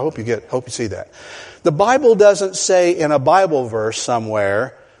on that? I hope you see that. The Bible doesn't say in a Bible verse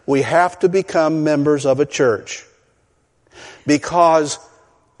somewhere we have to become members of a church, because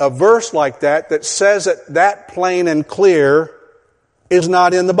a verse like that says it that plain and clear is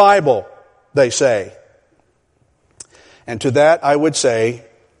not in the Bible, they say. And to that I would say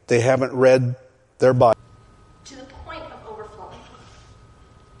they haven't read their Bible. To the point of overflowing.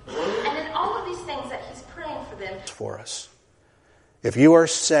 And then all of these things that He's praying for them. For us. If you are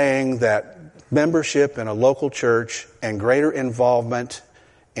saying that membership in a local church and greater involvement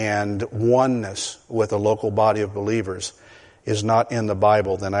and oneness with a local body of believers is not in the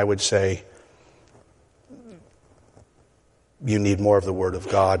Bible, then I would say you need more of the Word of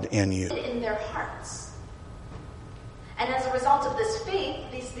God in you. In their hearts. And as a result of this faith,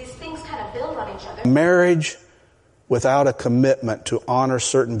 these things to build on each other. Marriage without a commitment to honor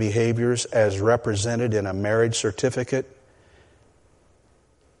certain behaviors as represented in a marriage certificate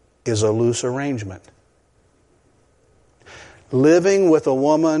is a loose arrangement. Living with a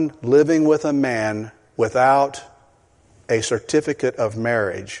woman, living with a man without a certificate of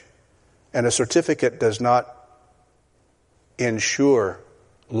marriage, and a certificate does not ensure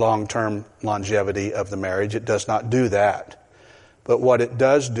long-term longevity of the marriage. It does not do that. But what it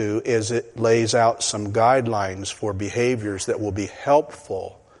does do is it lays out some guidelines for behaviors that will be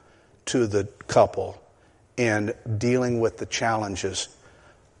helpful to the couple in dealing with the challenges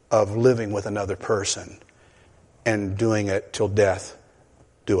of living with another person and doing it till death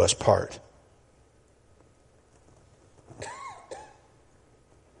do us part.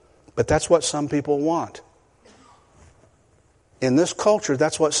 But that's what some people want. In this culture,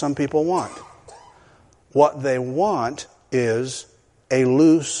 that's what some people want. What they want is a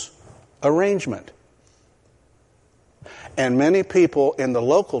loose arrangement. And many people in the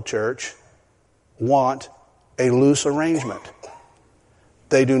local church want a loose arrangement.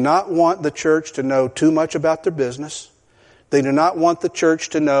 They do not want the church to know too much about their business. They do not want the church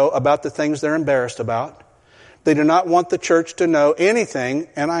to know about the things they're embarrassed about. They do not want the church to know anything,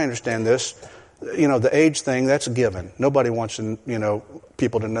 and I understand this, the age thing, that's a given. Nobody wants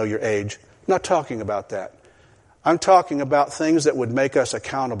people to know your age. I'm not talking about that. I'm talking about things that would make us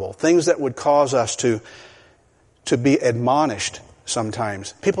accountable, things that would cause us to be admonished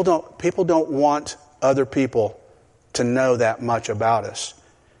sometimes. People don't want other people to know that much about us.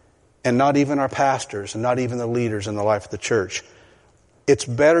 And not even our pastors, and not even the leaders in the life of the church. It's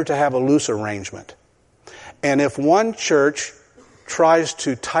better to have a loose arrangement. And if one church tries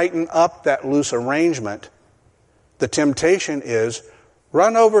to tighten up that loose arrangement, the temptation is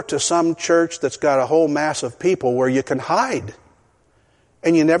run over to some church that's got a whole mass of people where you can hide.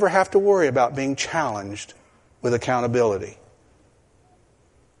 And you never have to worry about being challenged with accountability.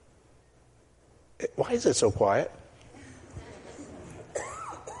 Why is it so quiet?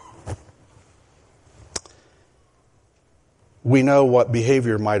 We know what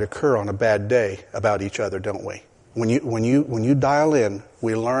behavior might occur on a bad day about each other, don't we? When you dial in,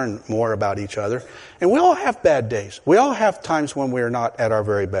 we learn more about each other. And we all have bad days. We all have times when we're not at our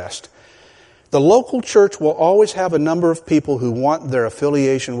very best. The local church will always have a number of people who want their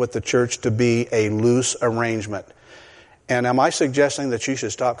affiliation with the church to be a loose arrangement. And am I suggesting that you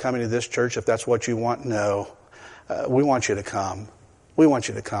should stop coming to this church if that's what you want? No. We want you to come. We want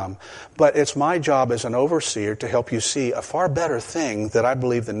you to come. But it's my job as an overseer to help you see a far better thing that I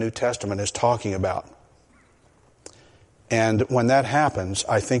believe the New Testament is talking about. And when that happens,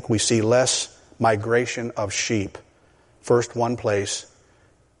 I think we see less migration of sheep. First one place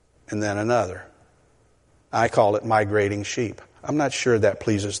and then another. I call it migrating sheep. I'm not sure that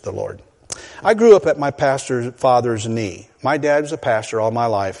pleases the Lord. I grew up at my pastor's father's knee. My dad was a pastor all my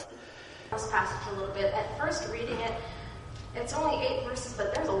life. I was passage a little bit. At first reading it, it's only 8 verses,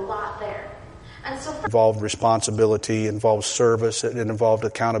 but there's a lot there. And so it involved responsibility, it involved service, it involved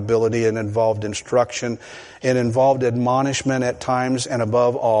accountability, it involved instruction, it involved admonishment at times, and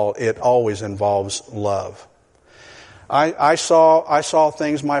above all, it always involves love. I saw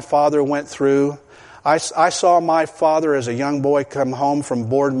things my father went through. I saw my father as a young boy come home from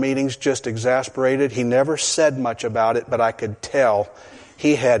board meetings just exasperated. He never said much about it, but I could tell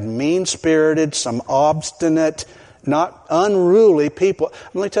he had mean-spirited, some obstinate, not unruly people.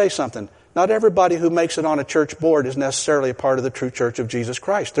 Let me tell you something. Not everybody who makes it on a church board is necessarily a part of the true church of Jesus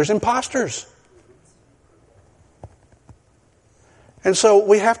Christ. There's imposters. And so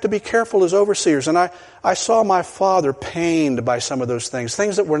we have to be careful as overseers. And I saw my father pained by some of those things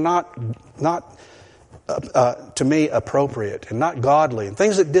that were not to me appropriate and not godly, and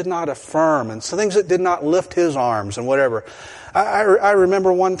things that did not affirm, and things that did not lift his arms and whatever. I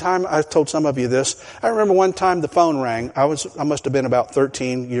remember one time, I told some of you this, I remember one time the phone rang. I must have been about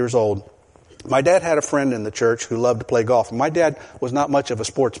 13 years old. My dad had a friend in the church who loved to play golf. My dad was not much of a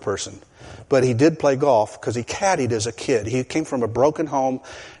sports person, but he did play golf because he caddied as a kid. He came from a broken home,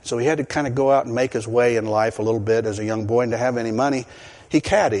 so he had to kind of go out and make his way in life a little bit as a young boy, and to have any money, he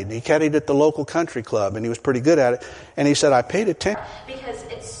caddied. He caddied at the local country club, and he was pretty good at it. And he said, I paid attention. Because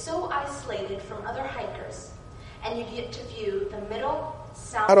it's so isolated from other hikers, and you get to view the middle,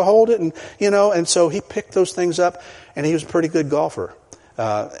 south. How to hold it, and so he picked those things up, and he was a pretty good golfer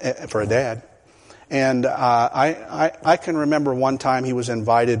for a dad. And I can remember one time he was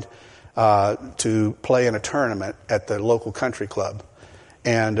invited to play in a tournament at the local country club.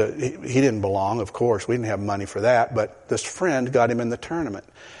 And he didn't belong, of course. We didn't have money for that. But this friend got him in the tournament.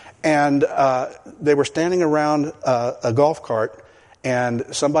 And they were standing around a golf cart. and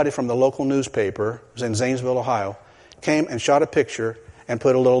somebody from the local newspaper, it was in Zanesville, Ohio, came and shot a picture and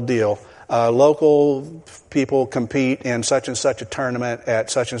put a little deal. Local people compete in such and such a tournament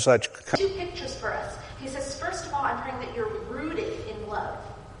at such and such. 2 pictures for us. He says, first of all, I'm praying that you're rooted in love.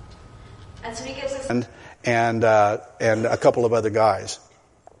 And so he gives us... And a couple of other guys.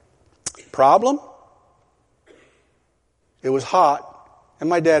 Problem? It was hot, and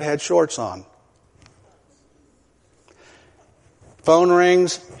my dad had shorts on. Phone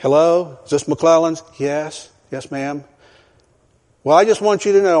rings. Hello? Is this McClellan's? Yes. Yes, ma'am. Well, I just want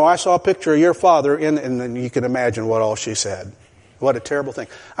you to know, I saw a picture of your father, and then you can imagine what all she said. What a terrible thing.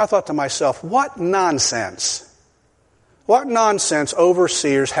 I thought to myself, what nonsense. What nonsense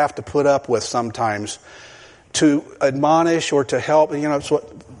overseers have to put up with sometimes to admonish or to help.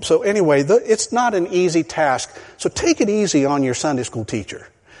 So anyway, it's not an easy task. So take it easy on your Sunday school teacher.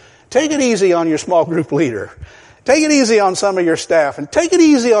 Take it easy on your small group leader. Take it easy on some of your staff, and take it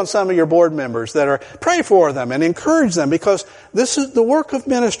easy on some of your board members pray for them and encourage them, because this is the work of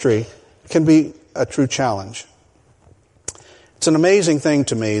ministry can be a true challenge. It's an amazing thing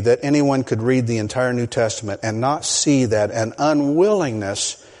to me that anyone could read the entire New Testament and not see that an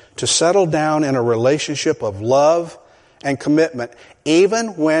unwillingness to settle down in a relationship of love and commitment,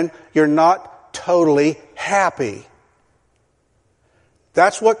 even when you're not totally happy.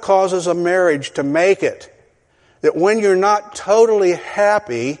 That's what causes a marriage to make it. That when you're not totally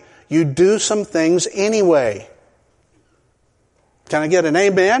happy, you do some things anyway. Can I get an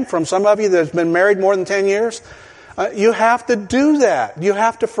amen from some of you that's been married more than 10 years? You have to do that. You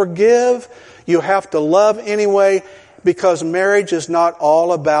have to forgive. You have to love anyway, because marriage is not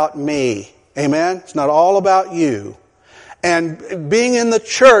all about me. Amen? It's not all about you. And being in the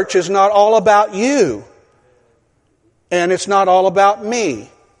church is not all about you. And it's not all about me.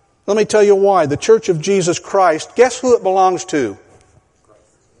 Let me tell you why. The Church of Jesus Christ, guess who it belongs to?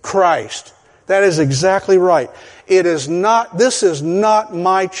 Christ. That is exactly right. This is not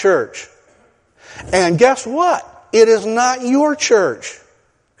my church. And guess what? It is not your church.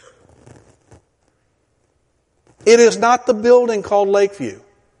 It is not the building called Lakeview.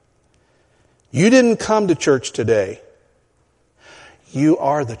 You didn't come to church today. You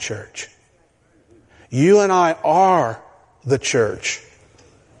are the church. You and I are the church.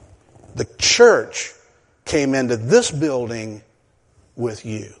 The church came into this building with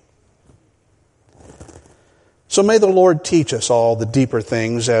you. So may the Lord teach us all the deeper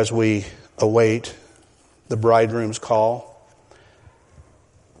things as we await the bridegroom's call.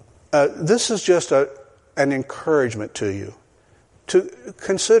 This is just an encouragement to you to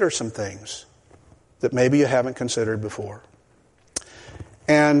consider some things that maybe you haven't considered before.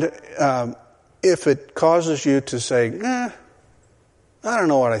 And if it causes you to say, I don't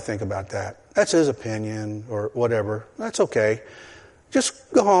know what I think about that. That's his opinion or whatever. That's okay.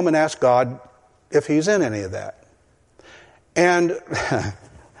 Just go home and ask God if he's in any of that. And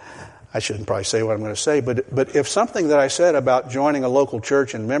I shouldn't probably say what I'm going to say, but if something that I said about joining a local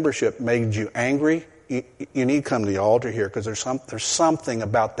church and membership made you angry, you need to come to the altar here, because there's something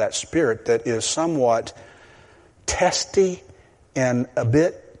about that spirit that is somewhat testy and a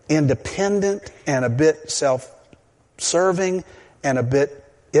bit independent and a bit self-serving and a bit,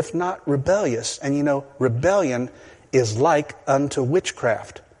 if not rebellious. And rebellion is like unto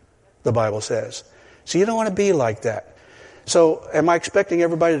witchcraft, the Bible says. So you don't want to be like that. So am I expecting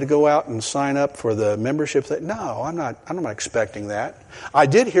everybody to go out and sign up for the membership? No, I'm not expecting that. I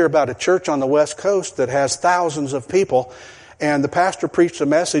did hear about a church on the West Coast that has thousands of people, and the pastor preached a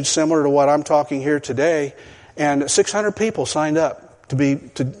message similar to what I'm talking here today, and 600 people signed up to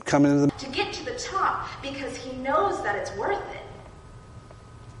come into the... To get to the top, because he knows that it's worth it.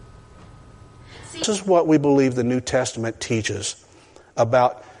 This is what we believe the New Testament teaches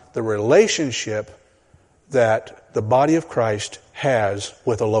about the relationship that the body of Christ has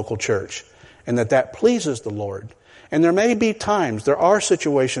with a local church, and that pleases the Lord. And there are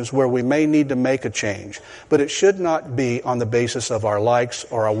situations where we may need to make a change, but it should not be on the basis of our likes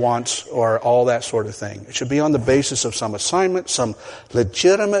or our wants or all that sort of thing. It should be on the basis of some assignment, some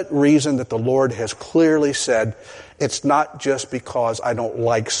legitimate reason that the Lord has clearly said, it's not just because I don't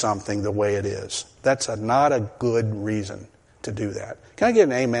like something the way it is. That's not a good reason to do that. Can I get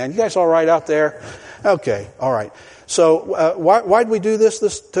an amen? You guys all right out there? Okay, all right. So why did we do this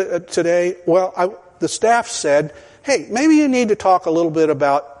today? Well, the staff said, hey, maybe you need to talk a little bit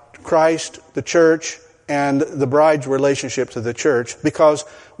about Christ, the church, and the bride's relationship to the church, because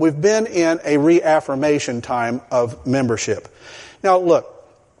we've been in a reaffirmation time of membership. Now, look,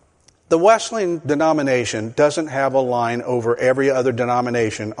 the Wesleyan denomination doesn't have a line over every other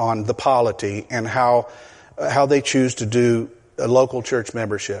denomination on the polity and how they choose to do a local church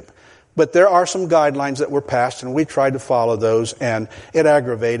membership. But there are some guidelines that were passed, and we tried to follow those, and it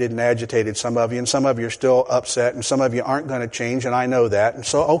aggravated and agitated some of you, and some of you are still upset, and some of you aren't going to change, and I know that. And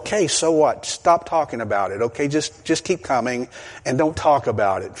so, okay, so what? Stop talking about it, okay? Just keep coming, and don't talk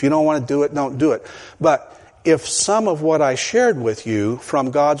about it. If you don't want to do it, don't do it. But if some of what I shared with you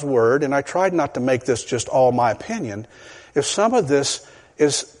from God's Word, and I tried not to make this just all my opinion, if some of this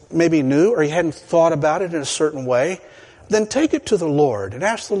is maybe new, or you hadn't thought about it in a certain way, then take it to the Lord and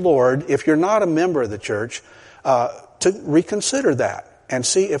ask the Lord, if you're not a member of the church, to reconsider that and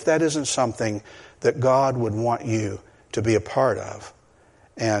see if that isn't something that God would want you to be a part of.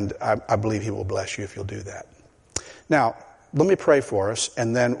 And I believe He will bless you if you'll do that. Now, let me pray for us,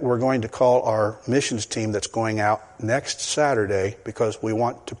 and then we're going to call our missions team that's going out next Saturday because we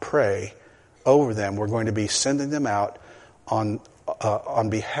want to pray over them. We're going to be sending them out on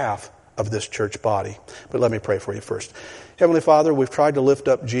behalf of this church body. But let me pray for you first. Heavenly Father, we've tried to lift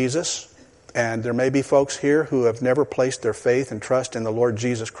up Jesus, and there may be folks here who have never placed their faith and trust in the Lord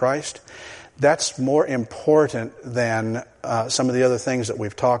Jesus Christ. That's more important than some of the other things that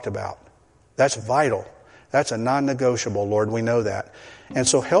we've talked about. That's vital. That's a non-negotiable, Lord. We know that. And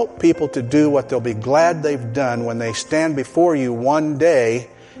so help people to do what they'll be glad they've done when they stand before you one day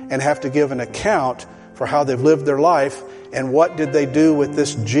and have to give an account for how they've lived their life and what did they do with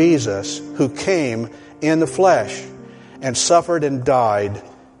this Jesus who came in the flesh and suffered and died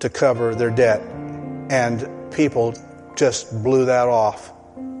to cover their debt. And people just blew that off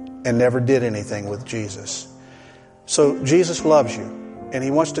and never did anything with Jesus. So Jesus loves you, and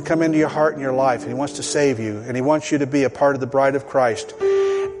He wants to come into your heart and your life, and He wants to save you, and He wants you to be a part of the bride of Christ.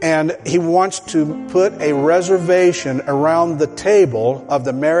 And He wants to put a reservation around the table of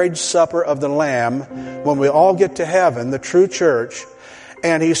the marriage supper of the Lamb when we all get to heaven, the true church.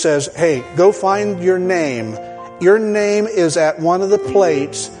 And He says, hey, go find your name. Your name is at one of the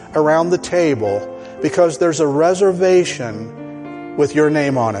plates around the table because there's a reservation with your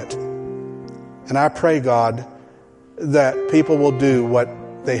name on it. And I pray, God, that people will do what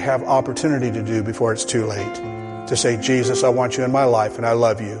they have opportunity to do before it's too late. To say, Jesus, I want you in my life, and I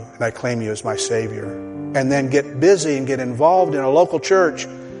love you, and I claim you as my Savior. And then get busy and get involved in a local church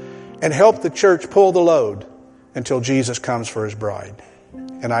and help the church pull the load until Jesus comes for His bride.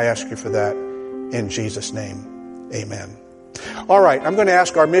 And I ask you for that in Jesus' name. Amen. All right, I'm going to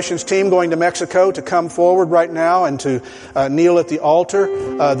ask our missions team going to Mexico to come forward right now and to kneel at the altar.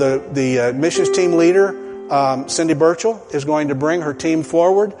 The missions team leader, Cindy Burchell, is going to bring her team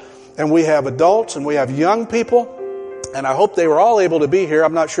forward. And we have adults and we have young people. And I hope they were all able to be here.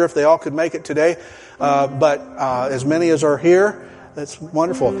 I'm not sure if they all could make it today. But as many as are here, that's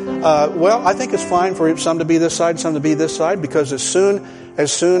wonderful. Well, I think it's fine for some to be this side, some to be this side, because as soon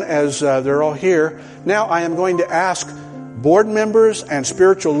as they're all here, now I am going to ask board members and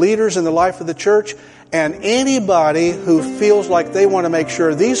spiritual leaders in the life of the church and anybody who feels like they want to make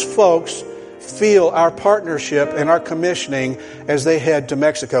sure these folks feel our partnership and our commissioning as they head to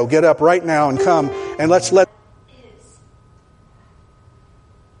Mexico. Get up right now and come, and let's let...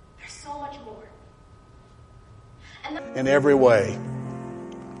 There's so much more. In every way.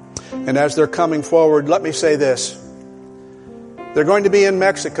 And as they're coming forward, let me say this. They're going to be in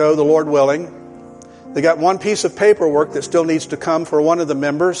Mexico, the Lord willing. They got one piece of paperwork that still needs to come for one of the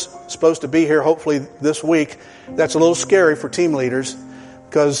members, supposed to be here hopefully this week. That's a little scary for team leaders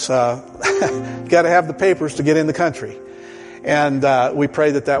because you got to have the papers to get in the country. And we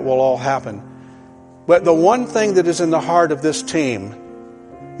pray that will all happen. But the one thing that is in the heart of this team,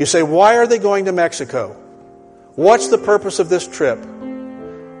 you say, why are they going to Mexico? What's the purpose of this trip?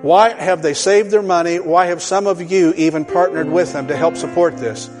 Why have they saved their money? Why have some of you even partnered with them to help support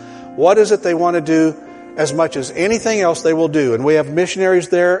this? What is it they want to do as much as anything else they will do? And we have missionaries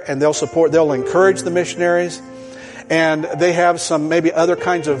there, and they'll encourage the missionaries. And they have some maybe other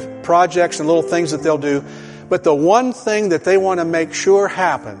kinds of projects and little things that they'll do. But the one thing that they want to make sure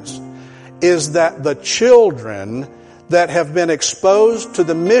happens is that the children that have been exposed to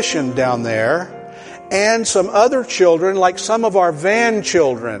the mission down there, and some other children, like some of our van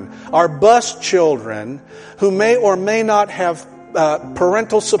children, our bus children, who may or may not have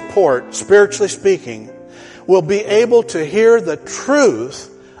parental support, spiritually speaking, will be able to hear the truth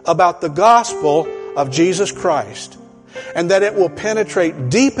about the gospel of Jesus Christ. And that it will penetrate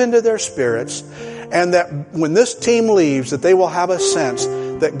deep into their spirits, and that when this team leaves, that they will have a sense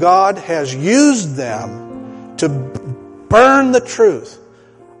that God has used them to burn the truth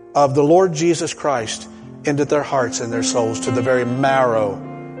of the Lord Jesus Christ into their hearts and their souls, to the very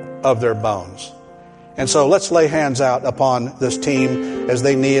marrow of their bones. And so let's lay hands out upon this team as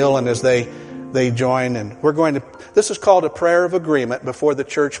they kneel and as they they join. And this is called a prayer of agreement before the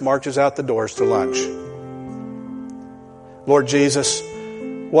church marches out the doors to lunch. Lord Jesus,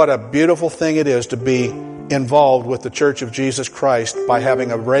 what a beautiful thing it is to be involved with the Church of Jesus Christ by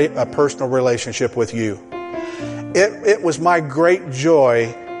having a personal relationship with you. It was my great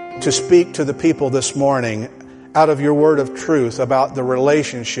joy to speak to the people this morning out of your word of truth about the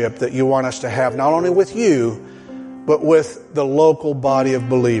relationship that you want us to have, not only with you, but with the local body of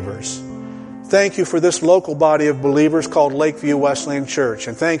believers. Thank you for this local body of believers called Lakeview Wesleyan Church.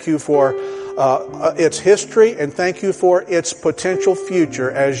 And thank you for its history, and thank you for its potential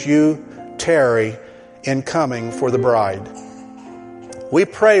future as you tarry in coming for the bride. We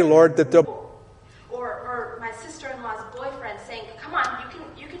pray, Lord, that the or my sister-in-law's boyfriend saying, "Come on,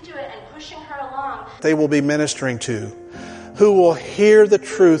 you can do it," and pushing her along. They will be ministering to, who will hear the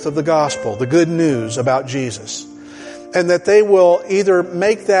truth of the gospel, the good news about Jesus, and that they will either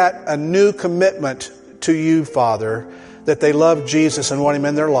make that a new commitment to you, Father, that they love Jesus and want Him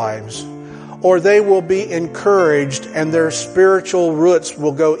in their lives, or they will be encouraged and their spiritual roots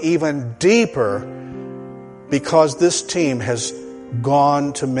will go even deeper because this team has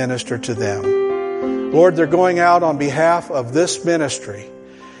gone to minister to them. Lord, they're going out on behalf of this ministry,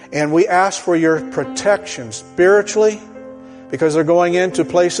 and we ask for your protection spiritually, because they're going into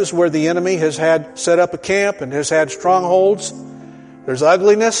places where the enemy has had set up a camp and has had strongholds. There's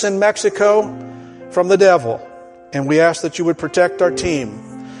ugliness in Mexico from the devil, and we ask that you would protect our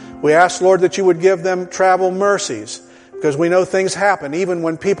team. We ask, Lord, that you would give them travel mercies, because we know things happen. Even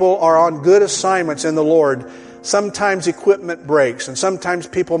when people are on good assignments in the Lord, sometimes equipment breaks, and sometimes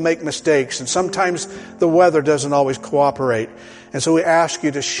people make mistakes, and sometimes the weather doesn't always cooperate. And so we ask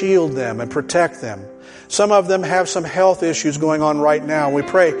you to shield them and protect them. Some of them have some health issues going on right now. We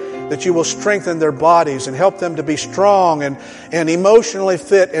pray that you will strengthen their bodies and help them to be strong and emotionally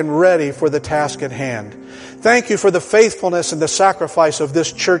fit and ready for the task at hand. Thank you for the faithfulness and the sacrifice of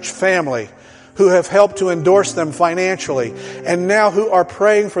this church family who have helped to endorse them financially, and now who are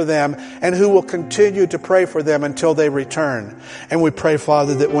praying for them and who will continue to pray for them until they return. And we pray,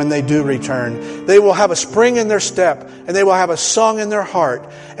 Father, that when they do return, they will have a spring in their step and they will have a song in their heart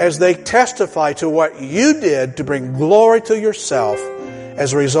as they testify to what you did to bring glory to yourself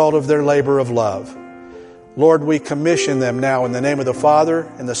as a result of their labor of love. Lord, we commission them now in the name of the Father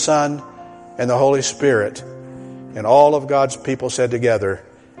and the Son and the Holy Spirit. And all of God's people said together,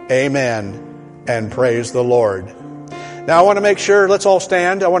 Amen. And praise the Lord. Now I want to make sure, let's all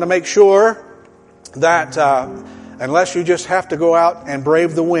stand. I want to make sure that unless you just have to go out and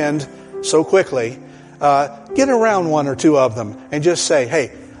brave the wind so quickly, get around one or two of them and just say,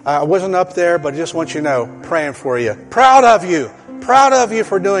 hey, I wasn't up there, but I just want you to know, praying for you. Proud of you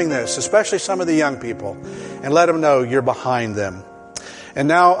for doing this, especially some of the young people. And let them know you're behind them. And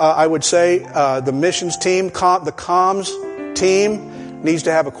now I would say the missions team, the comms team, needs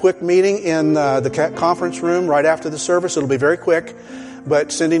to have a quick meeting in the conference room right after the service. It'll be very quick.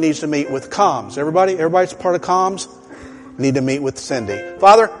 But Cindy needs to meet with comms. Everybody's part of comms? Need to meet with Cindy.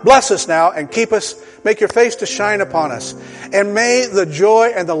 Father, bless us now and keep us, make your face to shine upon us. And may the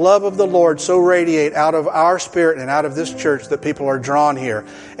joy and the love of the Lord so radiate out of our spirit and out of this church that people are drawn here.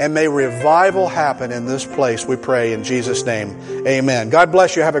 And may revival happen in this place, we pray in Jesus' name. Amen. God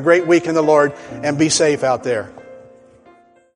bless you. Have a great week in the Lord and be safe out there.